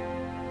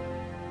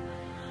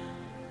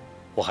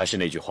我还是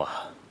那句话，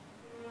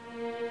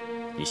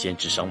你先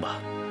治伤吧。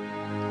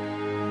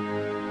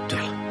对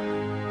了，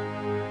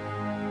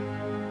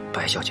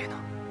白小姐呢？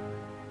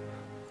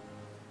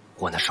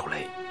我那手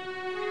雷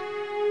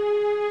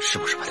是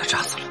不是把她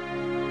炸死了？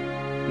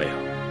没有，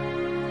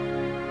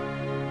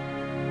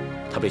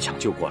她被抢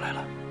救过来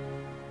了，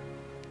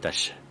但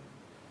是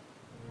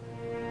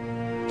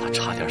她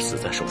差点死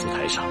在手术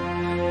台上。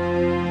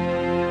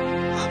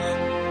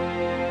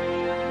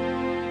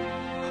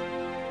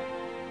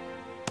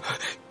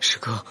师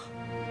哥，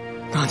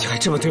那你还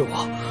这么对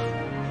我？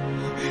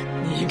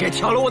你应该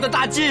挑了我的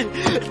大劲，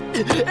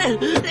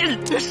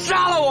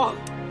杀了我！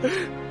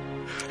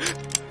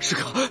师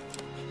哥，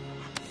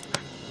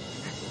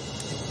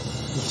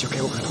你就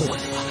给我个痛快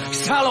的吧，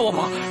杀了我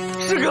吧！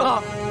师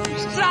哥，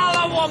杀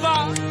了我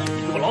吧！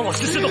你给我老老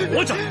实实的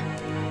活着，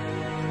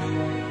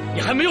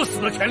你还没有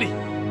死的权利。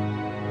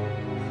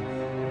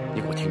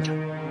你给我听着，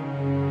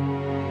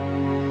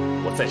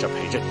我在这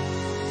陪着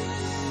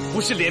你，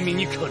不是怜悯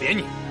你、可怜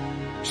你，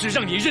是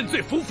让你认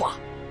罪伏法。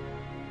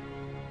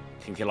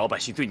听听老百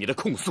姓对你的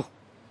控诉，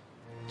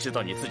知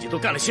道你自己都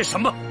干了些什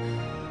么。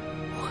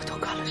我都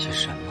干了些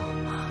什么？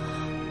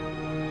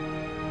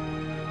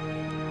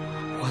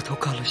我都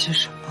干了些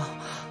什么？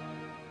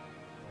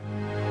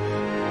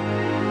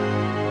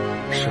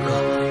师哥，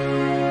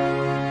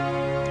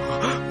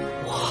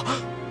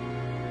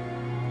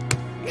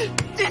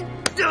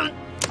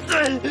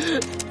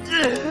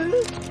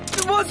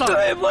我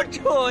对不住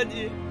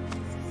你，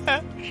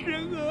师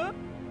哥，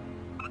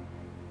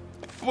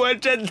我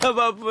真他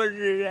妈不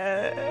是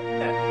人。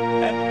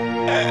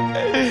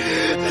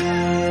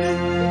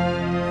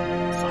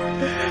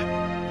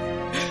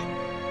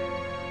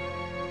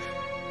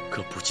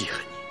哥不记恨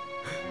你。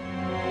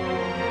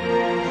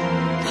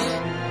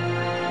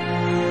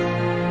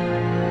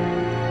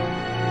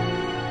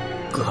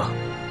哥，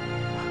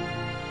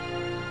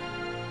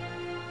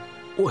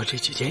我这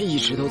几天一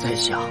直都在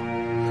想，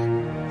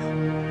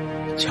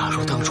假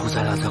如当初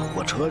咱俩在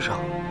火车上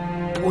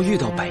不遇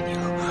到百宁，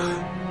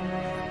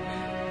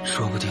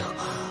说不定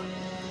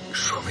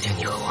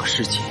你和我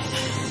师姐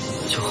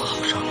就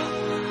好上了，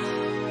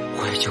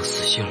我也就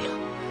死心了。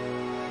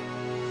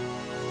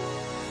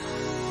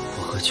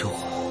我和秋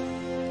红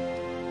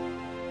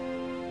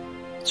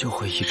就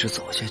会一直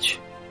走下去，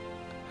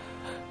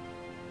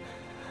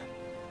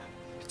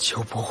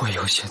就不会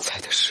有现在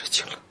的事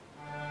情了。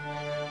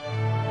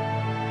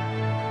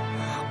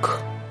哥，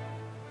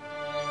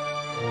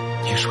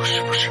你说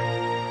是不是？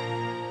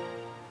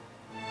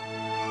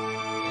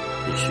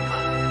也许吧。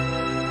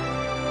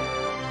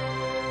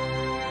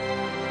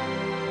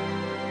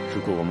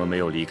如果我们没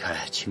有离开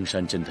青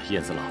山镇的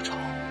燕子老巢，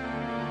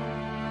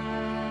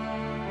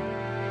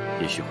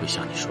也许会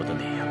像你说的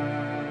那样。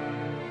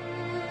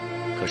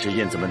可是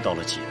燕子们到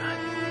了济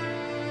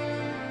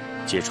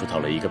南，接触到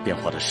了一个变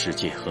化的世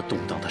界和动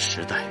荡的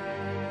时代，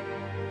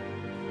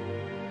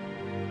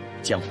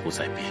江湖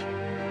在变，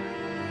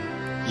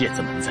燕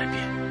子们在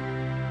变，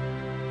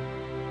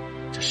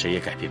这谁也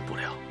改变不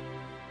了。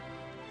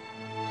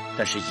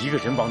但是一个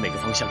人往哪个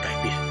方向改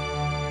变，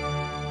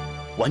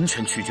完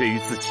全取决于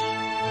自己，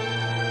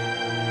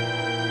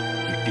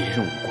与别人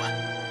无关。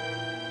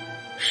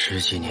10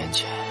几年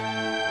前，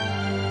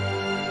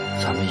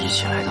咱们一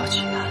起来到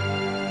济南，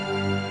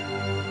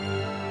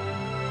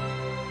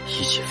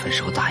一起焚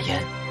烧大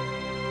烟，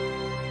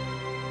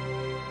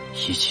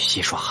一起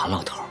戏耍韩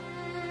老头，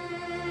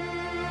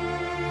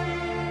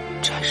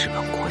摘日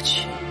本国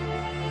旗，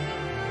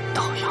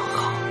到洋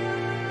行，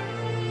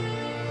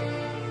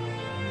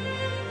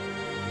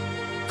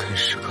跟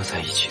师哥在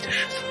一起的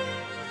日子，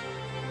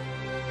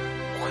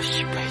我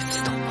一辈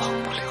子都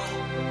忘不了。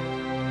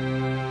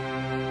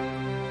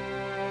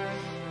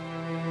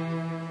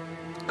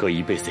哥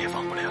一辈子也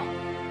忘不了。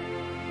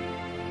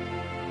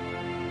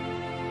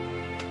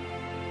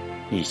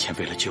你以前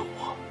为了救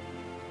我，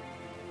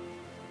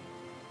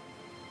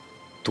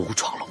独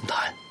闯龙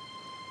潭，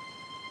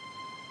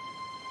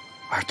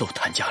而斗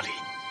谭家林。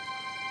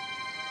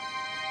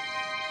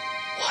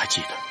我还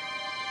记得，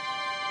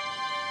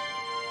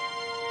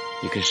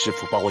你跟师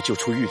傅把我救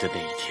出狱的那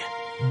一天，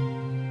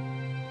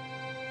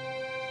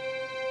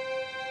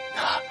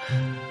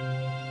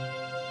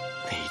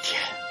那一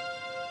天，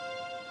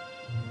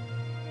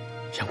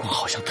阳光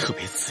好像特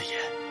别刺眼。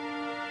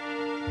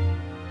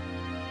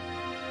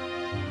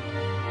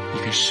你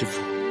跟师傅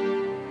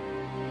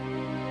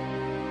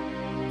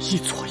一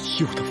左一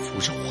右的扶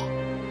着我，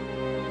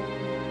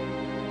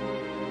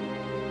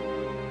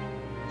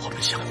我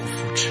们相互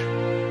扶持，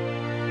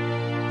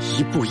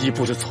一步一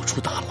步的走出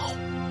大牢。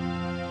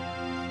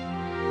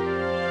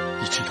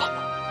你知道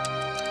吗？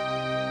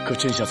哥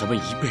真想咱们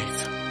一辈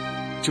子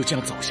就这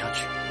样走下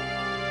去。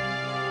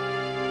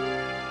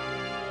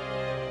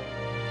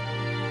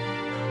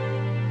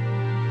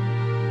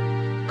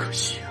可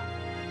惜啊，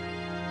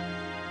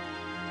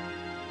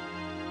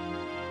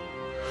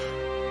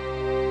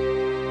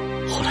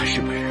后来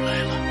日本人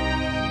来了。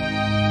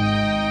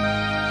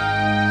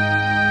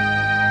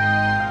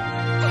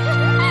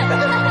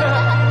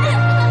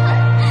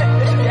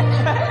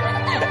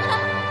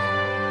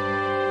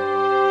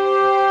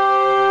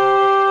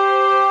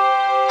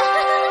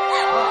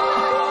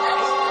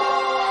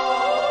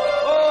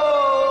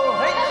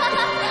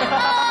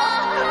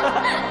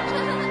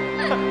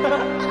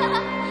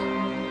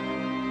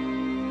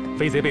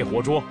飞贼被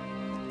活捉，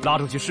拉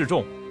出去示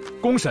众，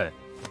公审，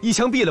一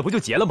枪毙了不就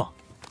结了吗？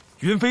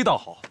云飞倒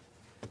好，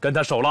跟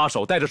他手拉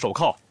手，戴着手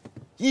铐，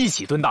一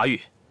起蹲大狱。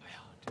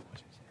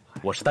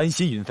我是担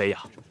心云飞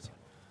呀，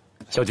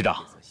肖局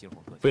长，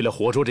为了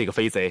活捉这个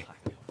飞贼，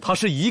他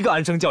是一个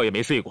安生觉也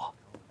没睡过，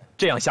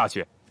这样下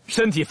去，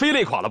身体非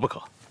累垮了不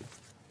可。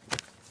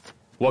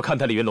我看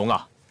他李云龙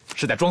啊，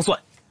是在装蒜。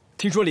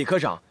听说李科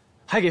长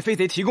还给飞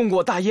贼提供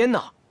过大烟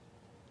呢。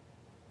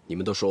你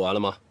们都说完了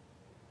吗？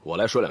我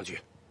来说两句。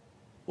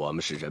我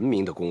们是人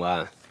民的公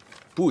安，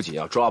不仅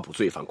要抓捕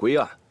罪犯归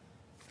案，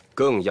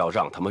更要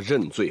让他们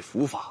认罪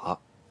伏法。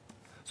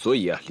所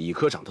以啊，李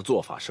科长的做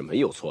法是没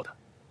有错的。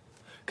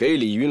给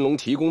李云龙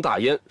提供大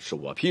烟是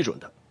我批准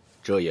的，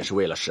这也是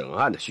为了审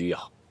案的需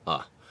要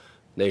啊。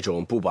那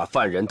种不把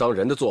犯人当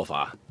人的做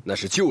法，那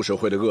是旧社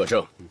会的恶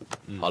政。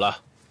好了，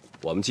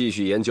我们继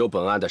续研究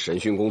本案的审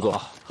讯工作。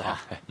好，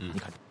你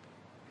看。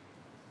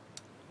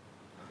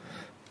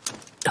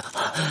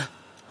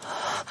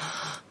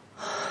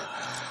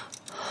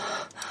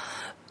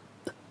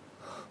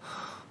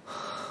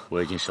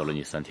我已经守了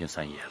你3天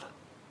3夜了，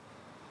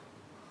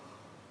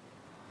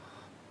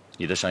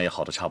你的伤也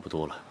好的差不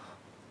多了。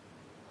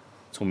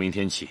从明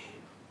天起，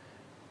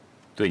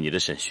对你的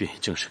审讯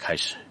正式开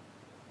始。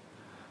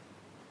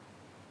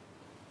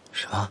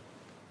什么？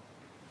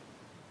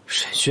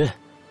审讯？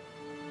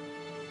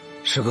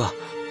师哥，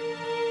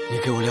你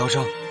给我疗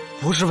伤，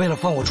不是为了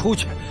放我出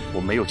去？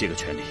我没有这个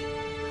权利，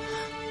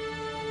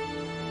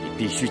你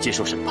必须接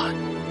受审判。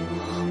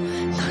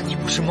那你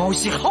不是猫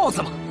戏耗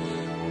子吗？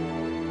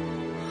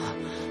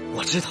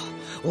我知道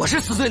我是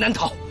死罪难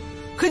逃，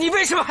可你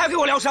为什么还要给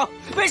我疗伤？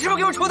为什么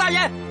给我抽大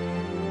烟？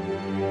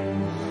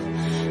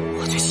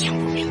我就想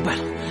不明白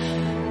了，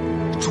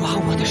抓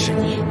我的是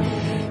你，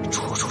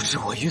处处置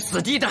我于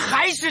死地的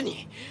还是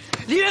你，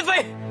李云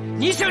飞，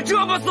你想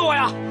折磨死我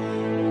呀？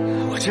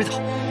我知道，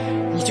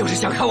你就是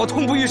想看我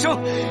痛不欲生，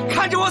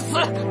看着我死，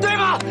对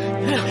吗？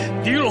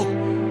李云龙，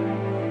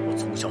我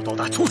从小到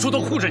大处处都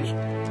护着你，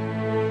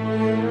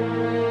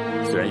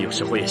虽然有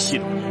时候也戏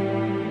弄你，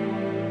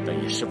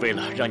但也是为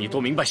了让你多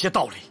明白些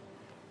道理，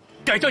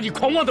改掉你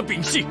狂妄的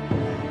秉性。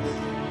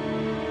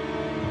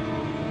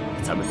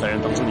咱们3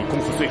人当中，你功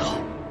夫最好，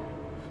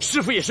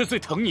师傅也是最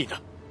疼你的。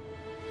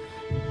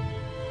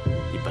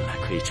你本来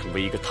可以成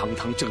为一个堂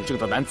堂正正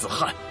的男子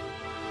汉，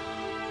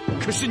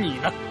可是你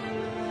呢，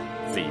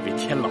自以为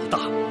天老大，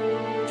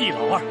地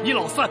老二，你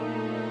老三。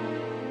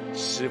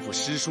师傅、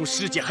师叔、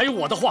师姐还有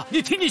我的话，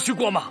你听进去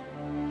过吗？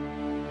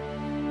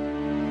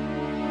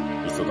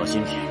你走到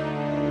今天，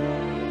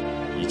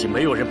已经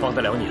没有人帮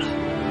得了你了。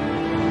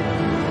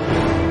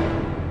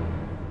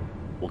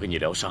我给你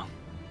疗伤，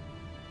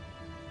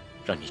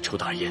让你抽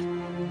大烟，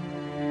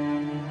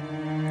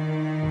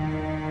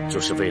就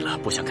是为了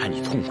不想看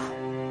你痛苦。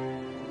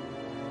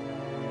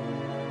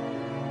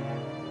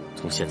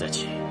从现在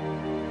起，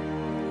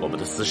我们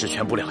的私事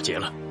全部了结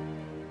了，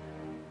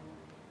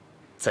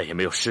再也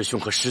没有师兄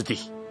和师弟，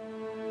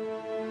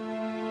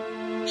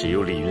只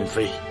有李云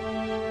飞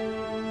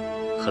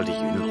和李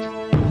云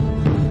龙。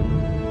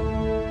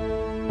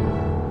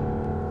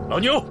老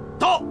牛，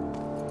到！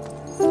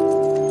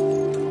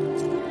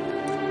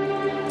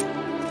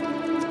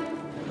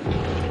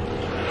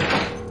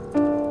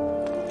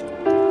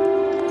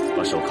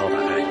把手铐打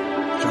开。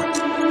是。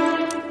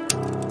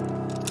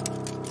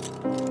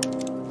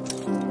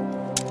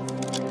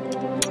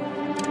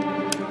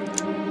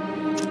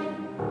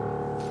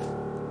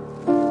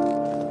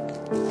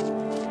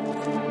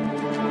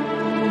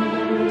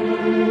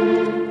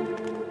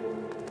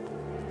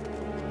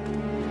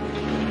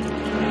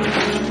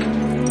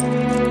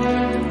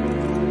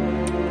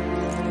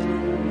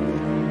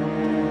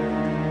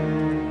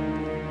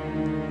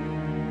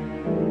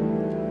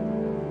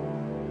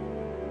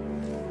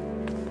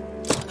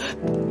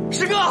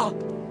师哥，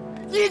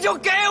你就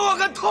给我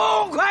个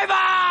痛快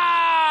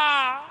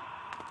吧！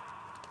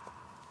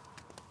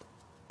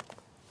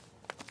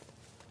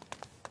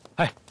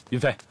哎，云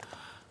飞，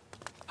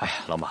哎呀，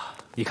老马，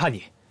你看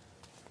你，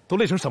都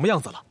累成什么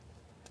样子了？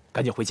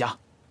赶紧回家，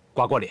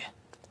刮刮脸，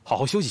好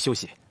好休息休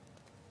息，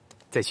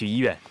再去医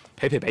院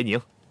陪陪白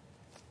宁。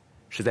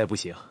实在不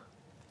行，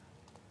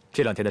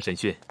这2天的审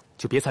讯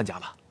就别参加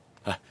了。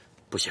哎，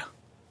不行，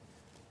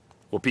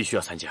我必须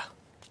要参加。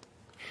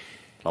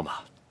老马，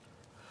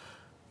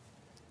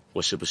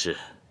我是不是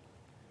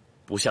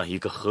不像一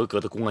个合格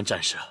的公安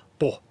战士啊？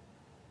不，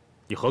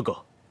你合格。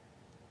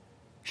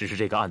只是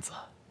这个案子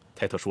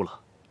太特殊了。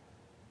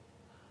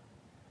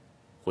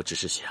我只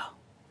是想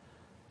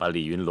把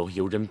李云龙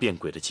由人变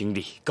鬼的经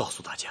历告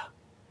诉大家，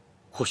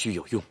或许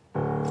有用。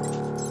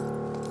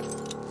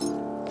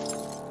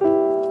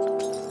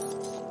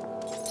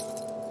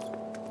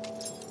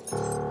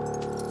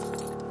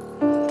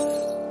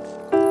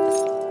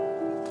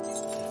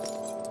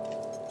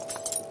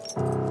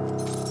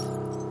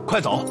快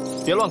走，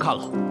别乱看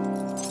了。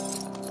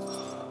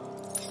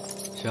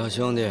小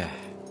兄弟，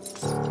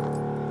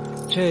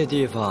这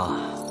地方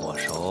我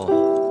熟。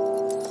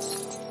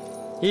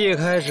一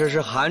开始是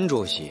韩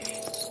主席，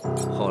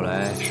后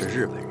来是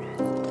日本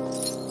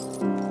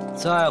人，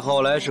再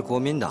后来是国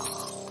民党，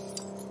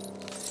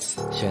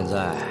现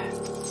在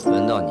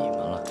轮到你们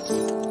了。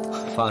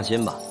放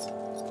心吧，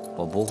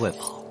我不会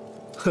跑。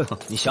哼，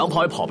你想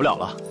跑也跑不了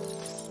了。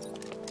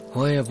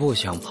我也不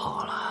想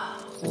跑了，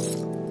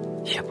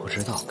也不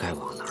知道该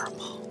往哪儿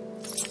跑。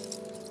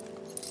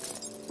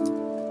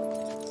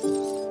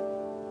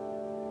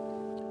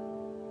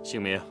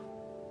姓名？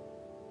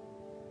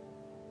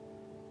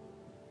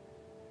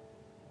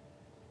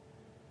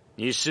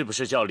你是不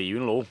是叫李云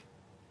龙？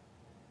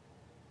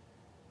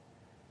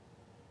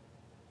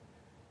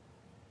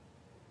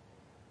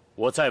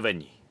我再问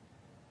你，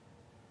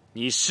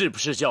你是不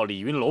是叫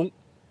李云龙？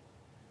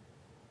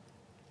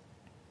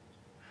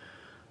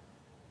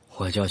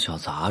我叫小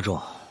杂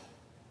种，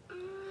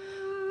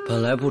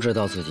本来不知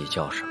道自己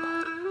叫什么，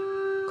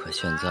可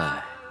现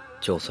在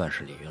就算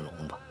是李云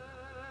龙吧。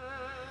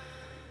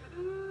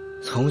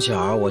从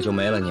小我就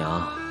没了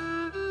娘，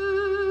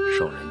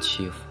受人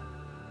欺负。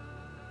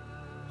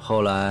后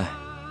来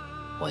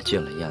我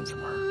进了燕子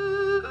门，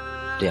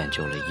练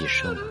就了一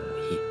身武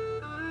艺。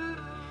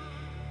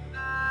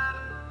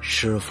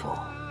师傅、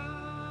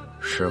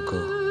师哥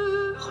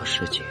和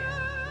师姐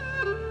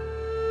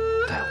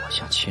待我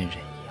像亲人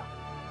一样。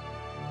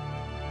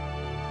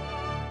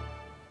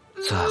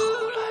再后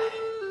来，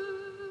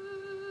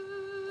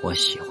我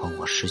喜欢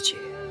我师姐，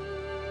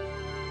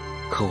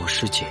可我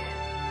师姐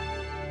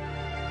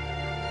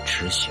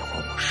只喜欢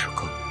我师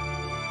哥。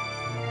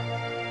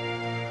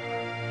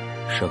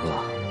师哥，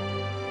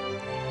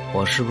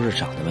我是不是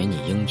长得没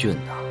你英俊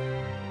呢？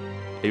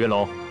李云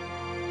龙，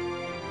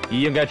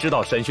你应该知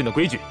道审讯的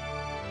规矩。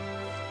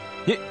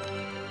你，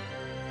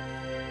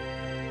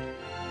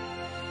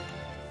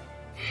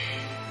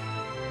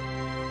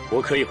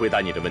我可以回答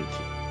你的问题。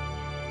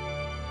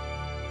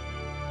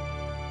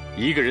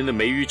一个人的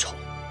美与丑，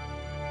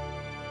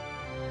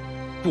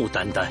不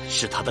单单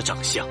是他的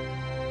长相。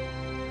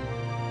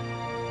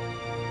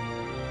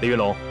李云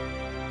龙，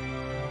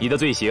你的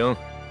罪行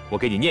我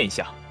给你念一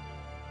下。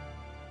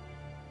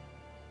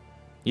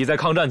你在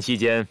抗战期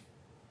间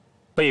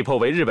被迫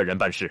为日本人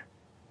办事，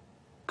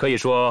可以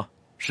说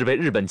是被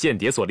日本间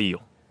谍所利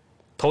用，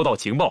偷盗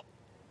情报，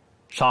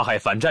杀害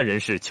反战人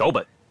士桥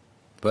本。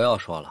不要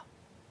说了，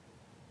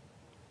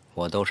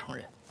我都承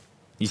认。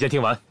你先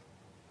听完。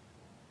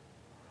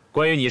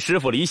关于你师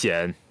父李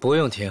显，不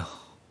用听，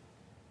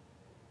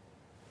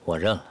我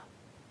认了，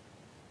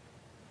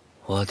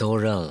我都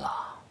认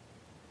了。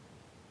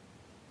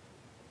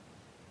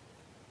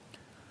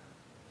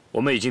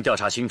我们已经调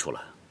查清楚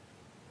了，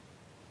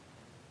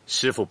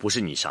师父不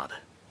是你杀的。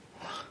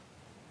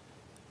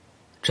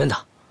真的？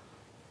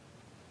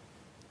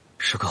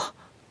师哥，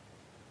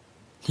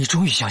你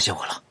终于相信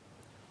我了。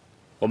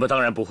我们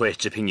当然不会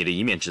只凭你的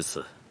一面之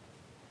词。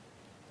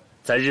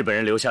在日本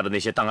人留下的那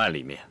些档案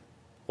里面，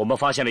我们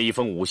发现了一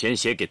封武贤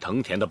写给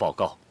藤田的报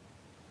告，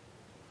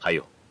还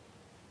有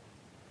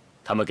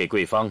他们给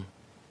贵方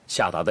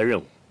下达的任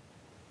务，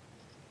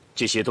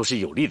这些都是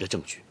有力的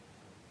证据。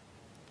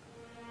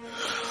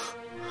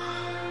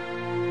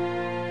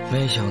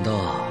没想到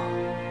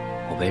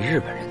我被日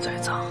本人栽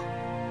赃，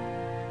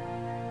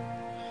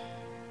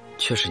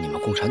却是你们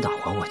共产党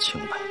还我清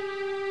白。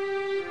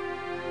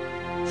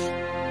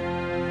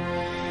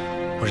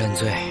我认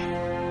罪，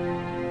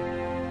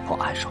我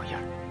按手印。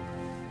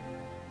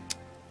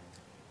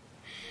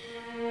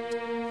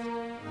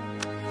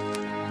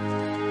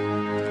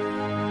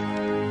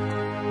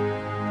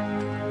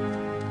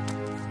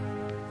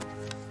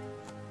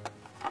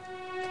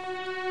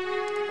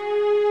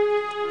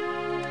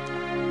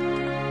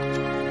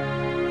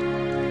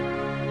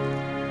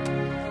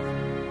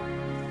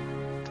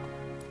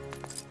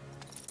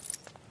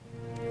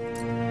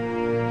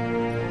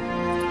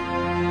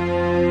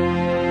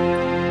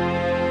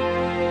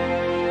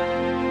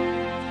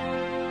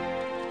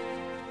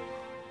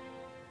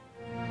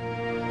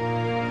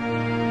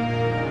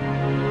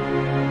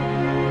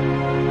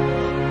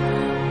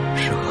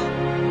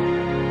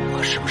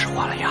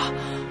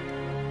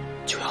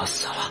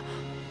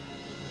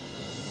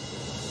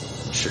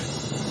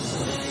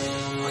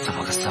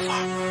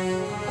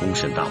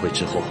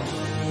之后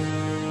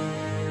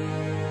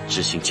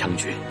执行枪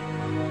决。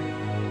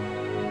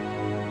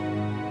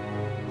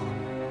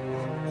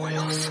我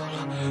要死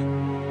了！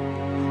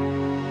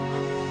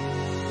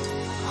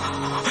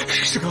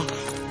师哥，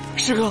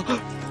师哥，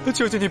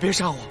求求你别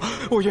杀我！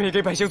我愿意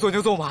给百姓做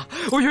牛做马，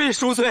我愿意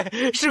赎罪。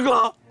师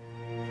哥，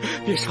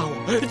别杀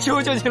我！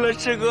求求你了，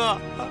师哥！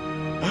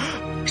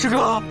师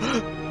哥，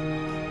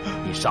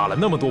你杀了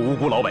那么多无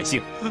辜老百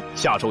姓，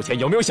下手前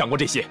有没有想过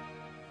这些？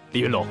李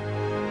云龙，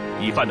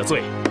你犯的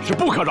罪是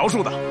不可饶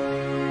恕的。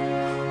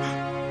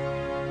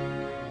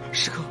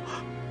师哥，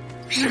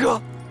师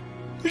哥，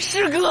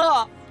师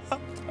哥！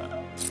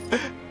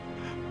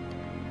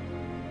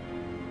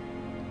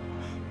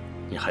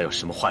你还有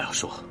什么话要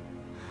说？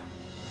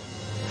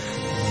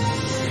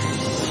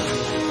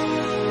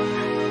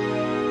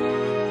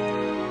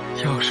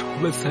要是我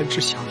们3只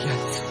小燕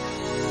子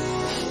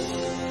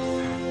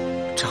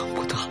长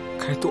不大，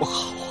该多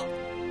好啊！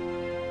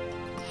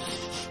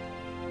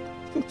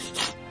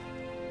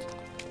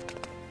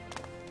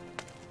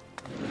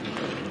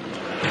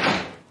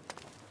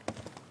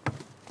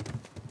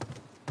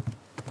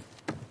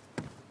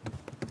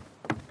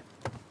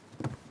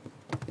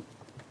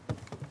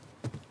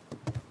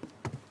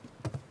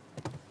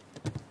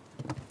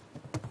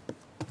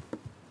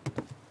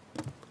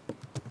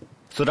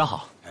所长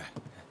好。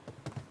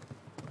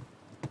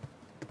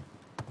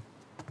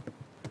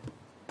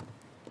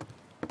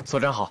所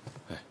长好。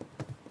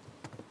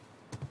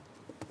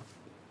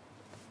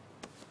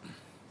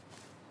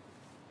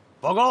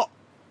报告，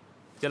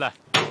进来。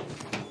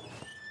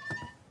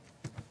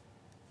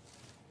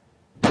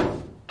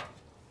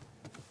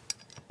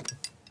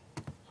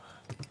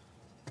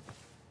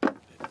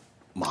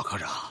马科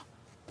长。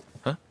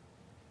嗯，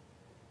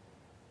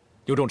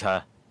刘仲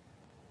臣，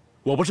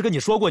我不是跟你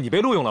说过你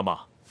被录用了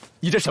吗？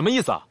你这什么意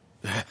思啊？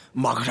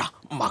马科长，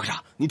马科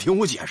长，你听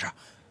我解释，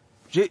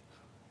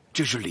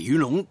这是李云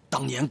龙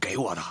当年给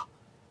我的，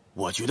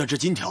我觉得这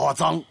金条啊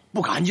脏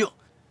不干净，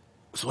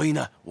所以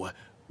呢，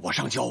我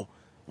上交。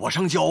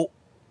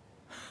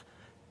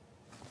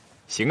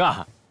行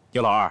啊，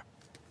牛老二，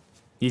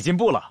你进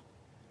步了。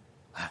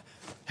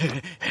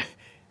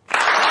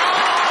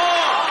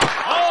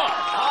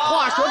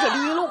话说这李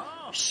云龙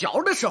小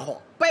的时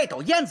候拜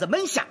到燕子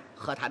门下，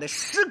和他的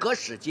师哥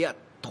师姐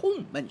同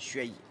门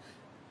学艺，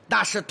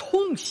那是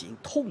同心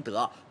同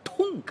德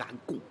同甘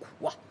共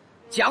苦啊。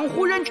江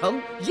湖人称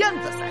燕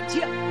子三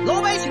杰，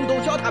老百姓都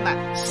叫他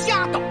们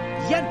侠盗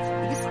燕子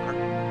李三儿。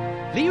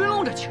李云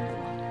龙这轻功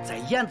啊，在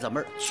燕子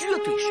门绝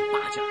对是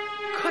拔尖，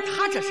可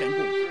他这身功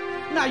夫，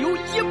那有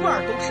一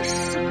半都是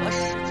师哥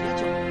师姐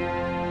教的。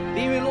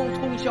李云龙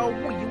从小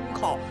无依无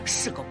靠，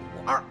是个孤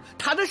儿，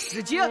他的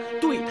师姐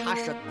对他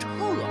是特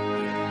别的。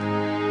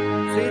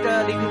随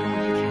着李云龙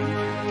一天一天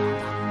的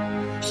长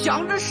大，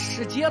想着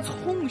师姐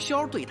从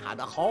小对他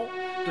的好，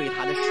对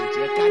他的师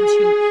姐感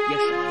情也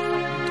是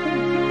非同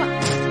一般。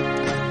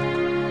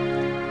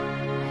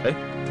哎，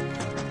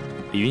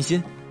李云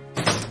心，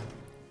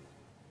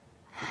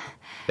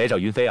来找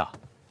云飞啊？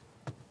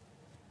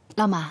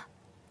老马，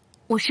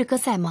我师哥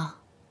在吗？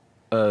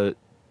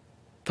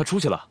他出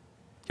去了，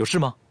有事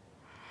吗？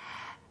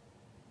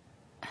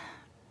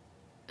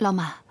老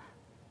马，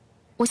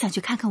我想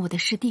去看看我的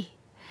师弟，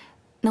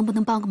能不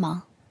能帮个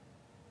忙？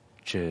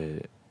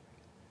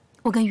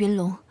我跟云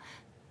龙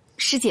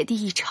师姐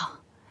弟一场，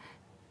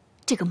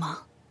这个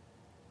忙，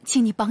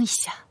请你帮一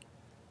下。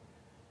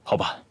好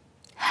吧。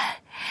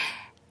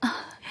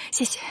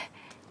谢谢。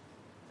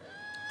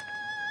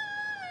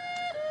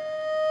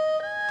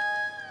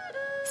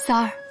三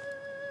儿，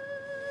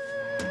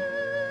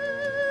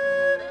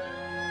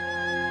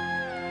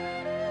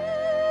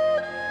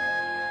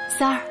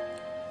三儿，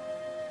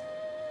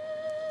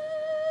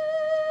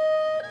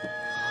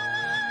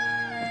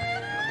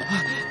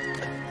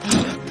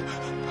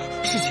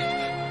师姐，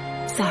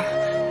三儿，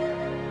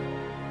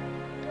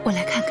我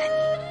来看看你。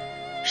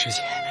师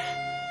姐，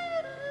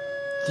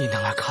你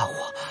能来看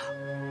我，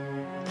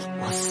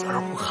我死而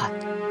无憾。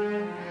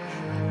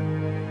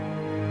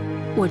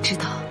我知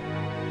道，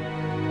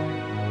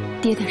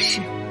爹的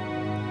事，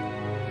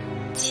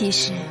其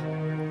实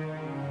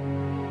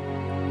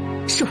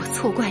是我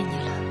错怪你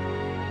了。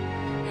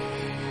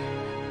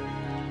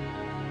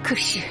可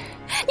是，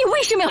你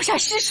为什么要杀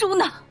师叔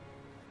呢？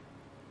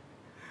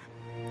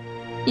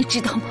你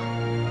知道吗？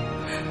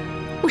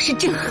我是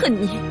真恨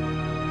你，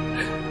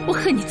我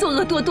恨你作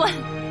恶多端，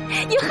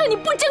也恨你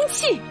不争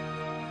气。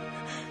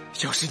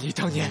要是你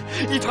当年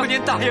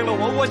答应了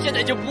我，我现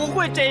在就不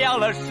会这样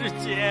了，师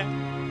姐。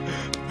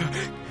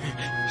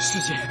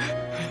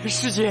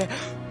师姐，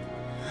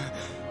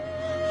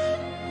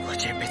我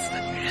这辈子的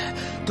女人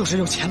都是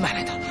用钱买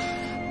来的。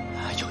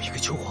有一个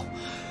秋红，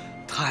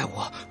她爱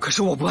我，可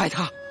是我不爱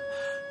她。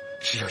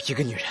只有一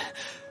个女人，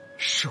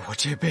是我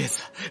这辈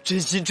子真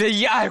心真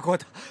意爱过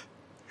的。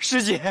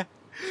师姐，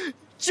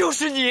就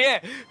是你。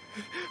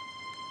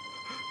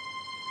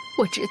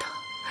我知道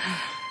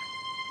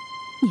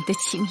你的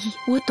情意，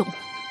我懂。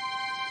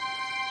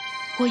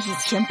我以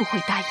前不会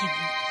答应你，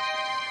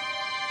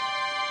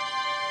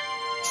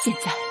现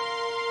在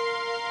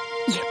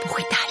也不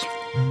会答应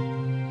你。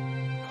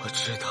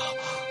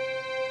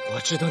我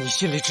知道你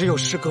心里只有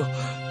师哥。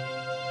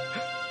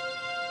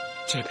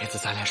这辈子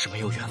咱俩是没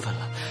有缘分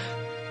了，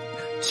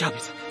下辈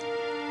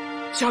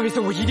子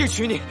我一定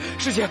娶你，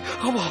师姐，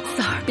好不好？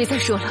三儿，别再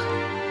说了。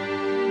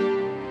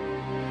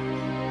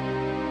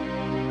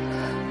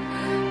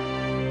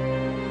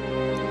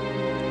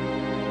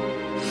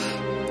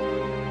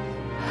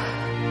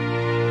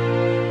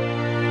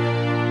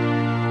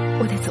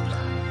我得走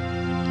了。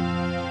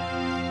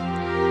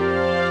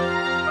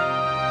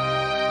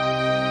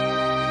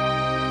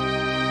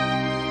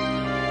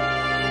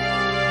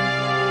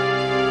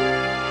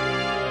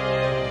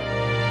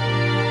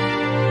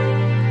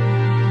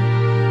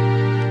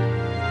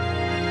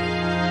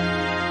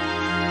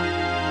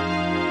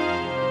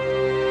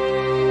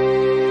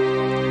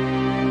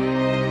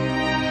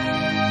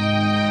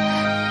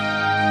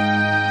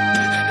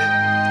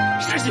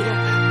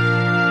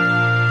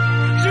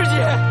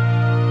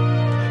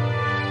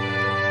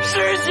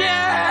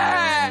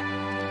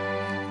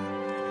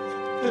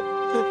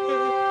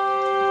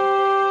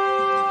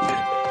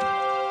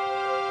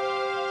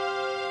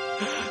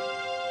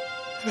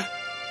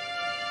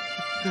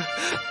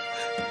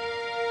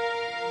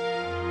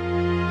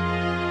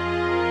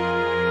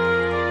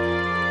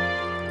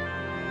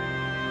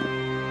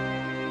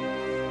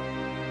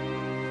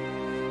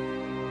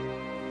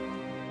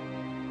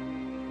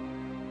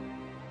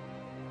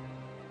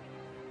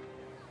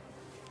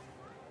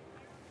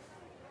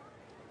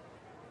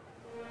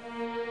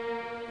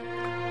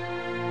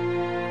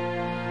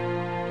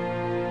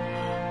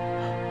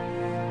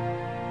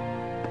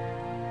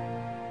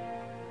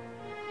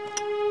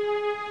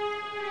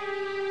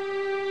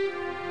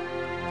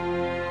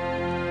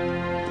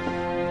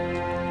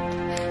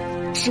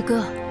师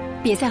哥，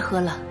别再喝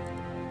了。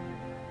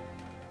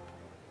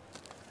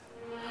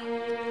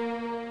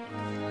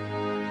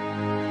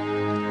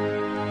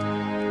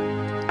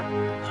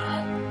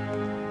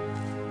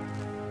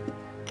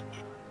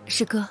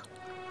师哥，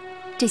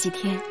这几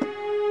天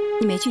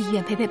你没去医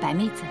院陪陪白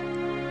妹子？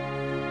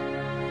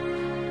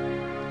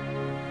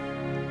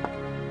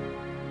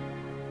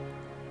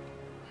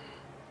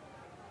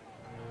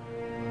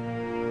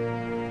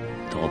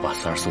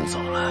三儿送走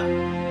了，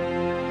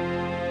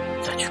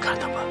再去看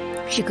他吧。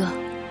师哥，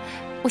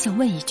我想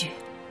问一句，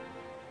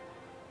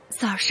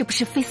三儿是不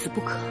是非死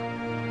不可？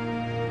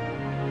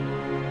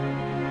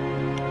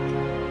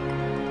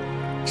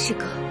师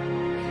哥，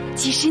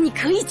其实你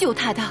可以救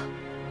他的，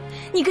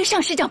你跟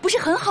尚师长不是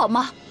很好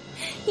吗？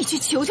你去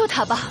求求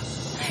他吧，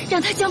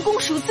让他将功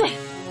赎罪。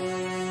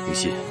云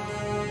溪，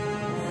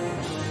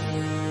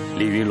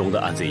李云龙的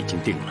案子已经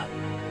定了，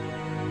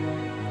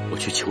我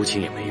去求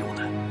情也没用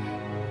的。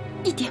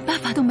一点办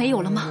法都没有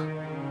了吗？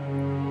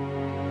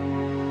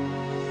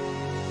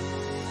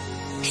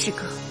师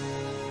哥，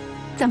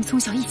咱们从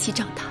小一起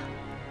长大，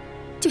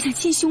就像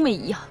亲兄妹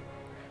一样，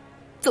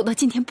走到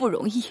今天不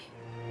容易。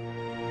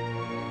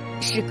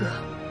师哥，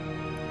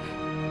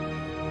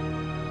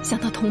想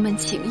到同门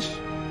情谊，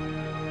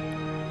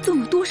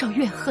纵有多少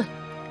怨恨，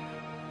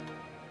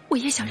我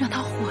也想让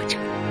他活着。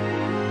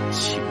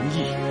情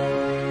谊？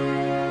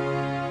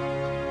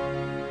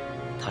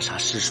他杀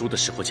师叔的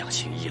时候讲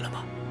情谊了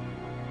吗？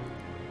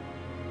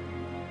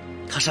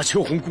他杀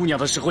秋红姑娘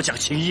的时候讲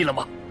情谊了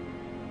吗？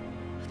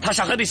他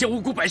杀害那些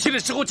无辜百姓的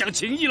时候讲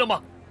情谊了吗？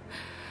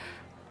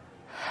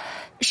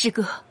师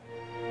哥，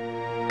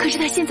可是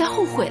他现在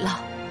后悔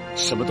了。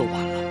什么都晚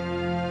了。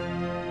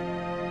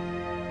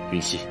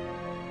云溪，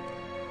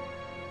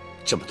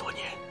这么多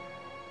年，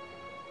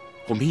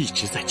我们一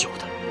直在救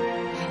他，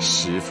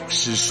师父、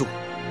师叔，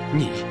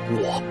你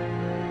我。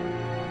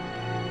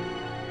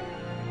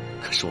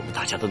可是我们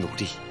大家的努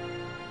力，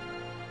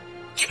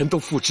全都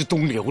付之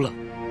东流了。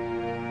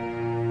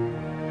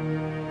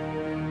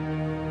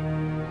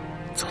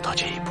走到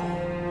这一步，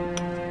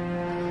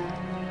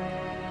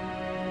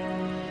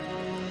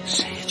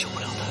谁也救不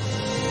了他。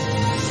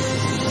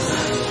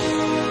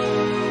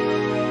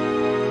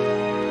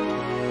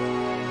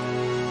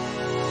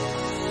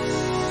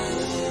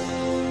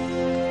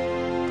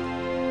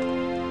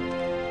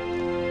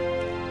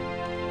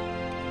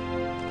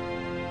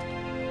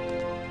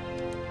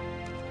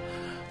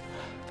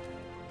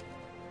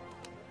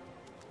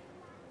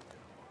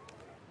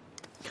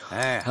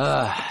哎，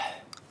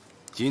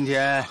今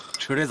天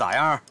吃的咋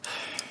样？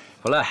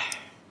不赖。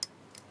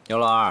牛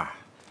老二，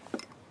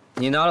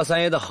你拿了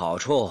三爷的好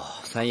处，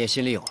三爷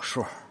心里有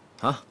数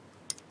啊。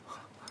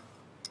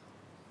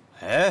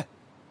哎，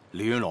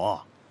李云龙，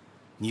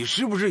你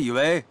是不是以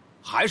为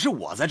还是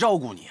我在照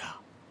顾你啊？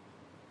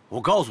我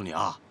告诉你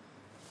啊，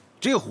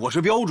这伙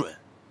食标准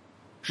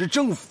是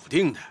政府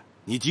定的，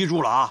你记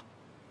住了啊。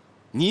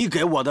你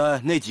给我的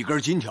那几根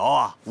金条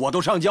啊，我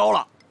都上交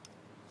了。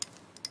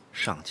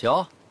上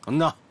交？嗯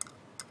呐。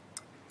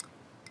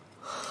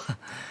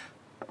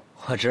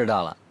我知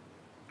道了，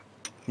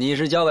你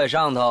是交给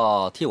上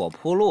头替我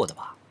铺路的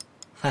吧？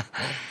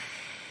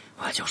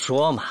我就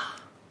说嘛，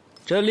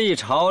这历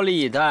朝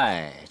历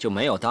代就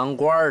没有当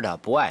官的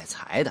不爱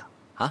财的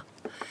啊！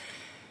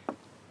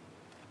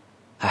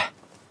哎，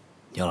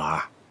牛老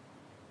二，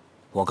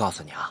我告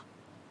诉你啊，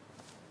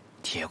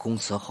铁公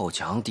祠后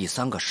墙第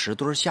3个石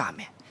墩下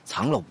面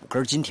藏了5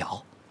根金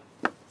条，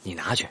你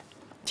拿去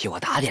替我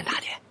打点打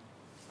点，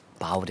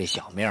把我这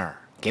小命儿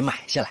给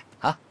买下来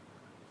啊！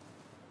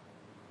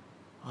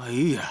哎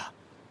呀，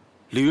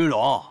李云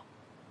龙，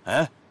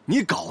哎，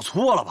你搞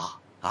错了吧？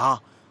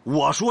啊，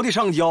我说的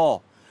上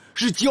交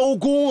是交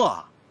公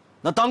啊，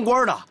那当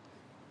官的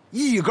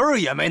一根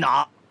也没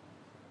拿。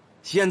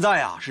现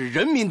在啊是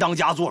人民当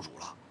家做主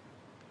了，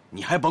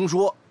你还甭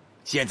说，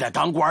现在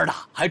当官的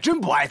还真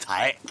不爱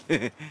财。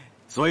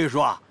所以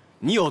说啊，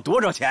你有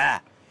多少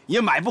钱也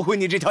买不回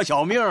你这条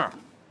小命。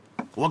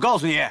我告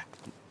诉你，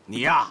你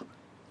呀，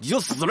你就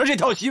死了这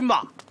条心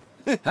吧。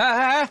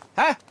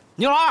哎，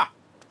牛老二。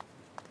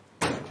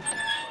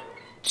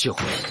就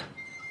是的，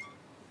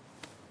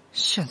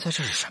现在这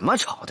是什么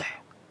朝代？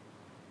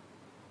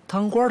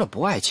当官的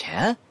不爱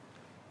钱，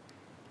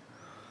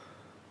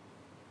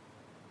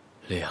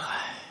厉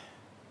害，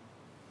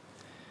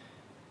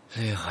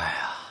厉害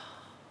啊！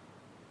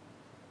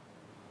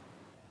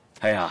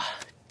哎呀，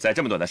在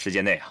这么短的时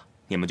间内啊，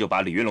你们就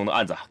把李云龙的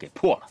案子给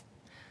破了，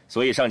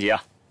所以上级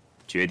啊，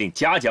决定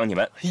嘉奖你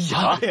们。哎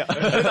呀，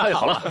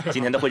好了，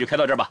今天的会就开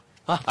到这儿吧。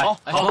啊，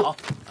好。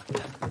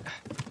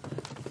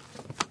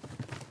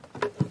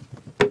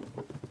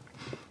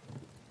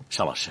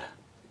尚老师，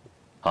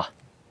啊，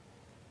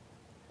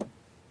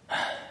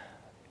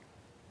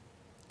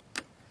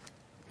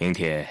明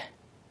天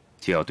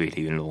就要对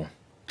李云龙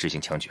执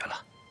行枪决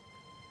了，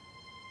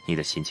你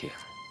的心情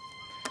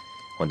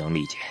我能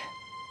理解，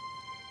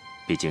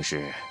毕竟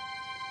是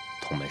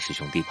同门师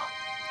兄弟嘛。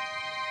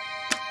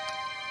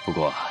不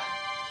过，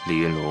李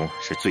云龙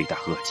是罪大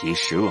恶极，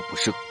十恶不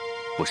赦，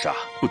不杀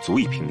不足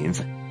以平民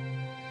愤。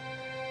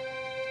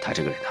他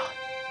这个人啊，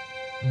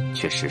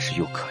确实是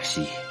又可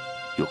惜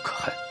又可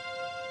恨。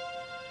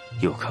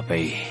又可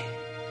悲，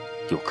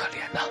又可怜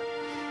呐。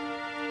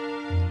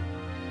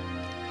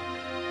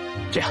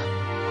这样，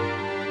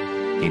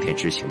明天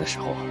执行的时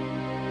候，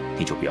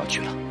你就不要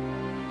去了。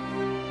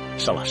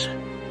尚老师，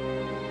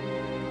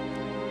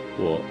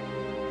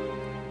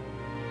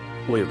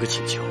我有个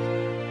请求。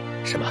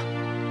什么？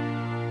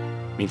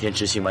明天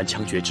执行完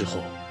枪决之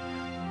后，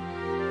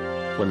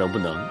我能不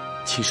能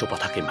亲手把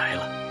他给埋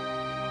了？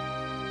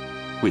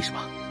为什么？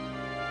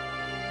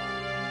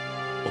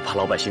我怕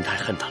老百姓太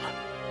恨他了，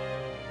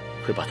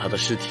会把他的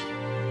尸体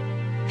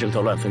扔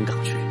到乱坟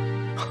岗去。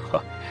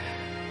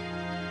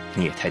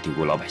你也太低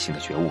估老百姓的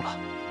觉悟了。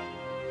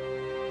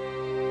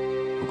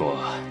不过，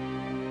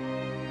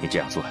你这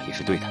样做也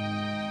是对的，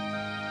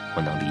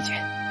我能理解。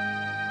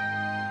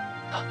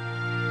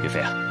岳飞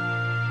啊，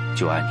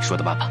就按你说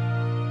的办吧。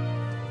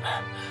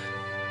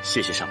谢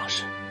谢尚老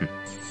师。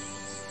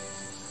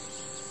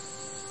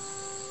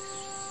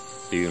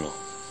李云龙，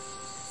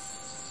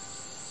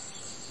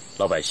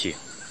老百姓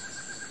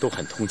都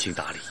很通情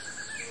达理，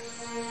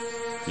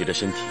你的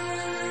身体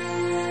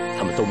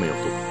他们都没有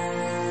动。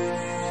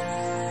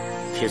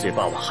铁嘴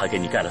霸王还给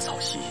你盖了草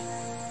席，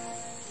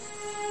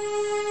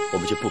我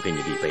们就不给你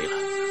立碑了，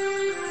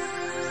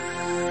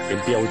连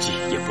标记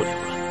也不留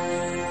了。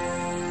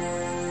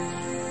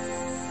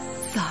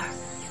三儿，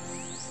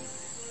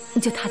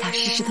你就踏踏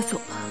实实的走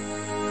吧，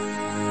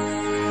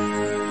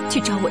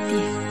去找我爹，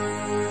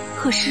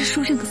和师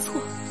叔认个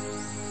错，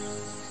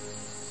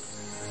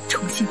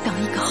重新当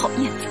一个好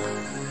燕子。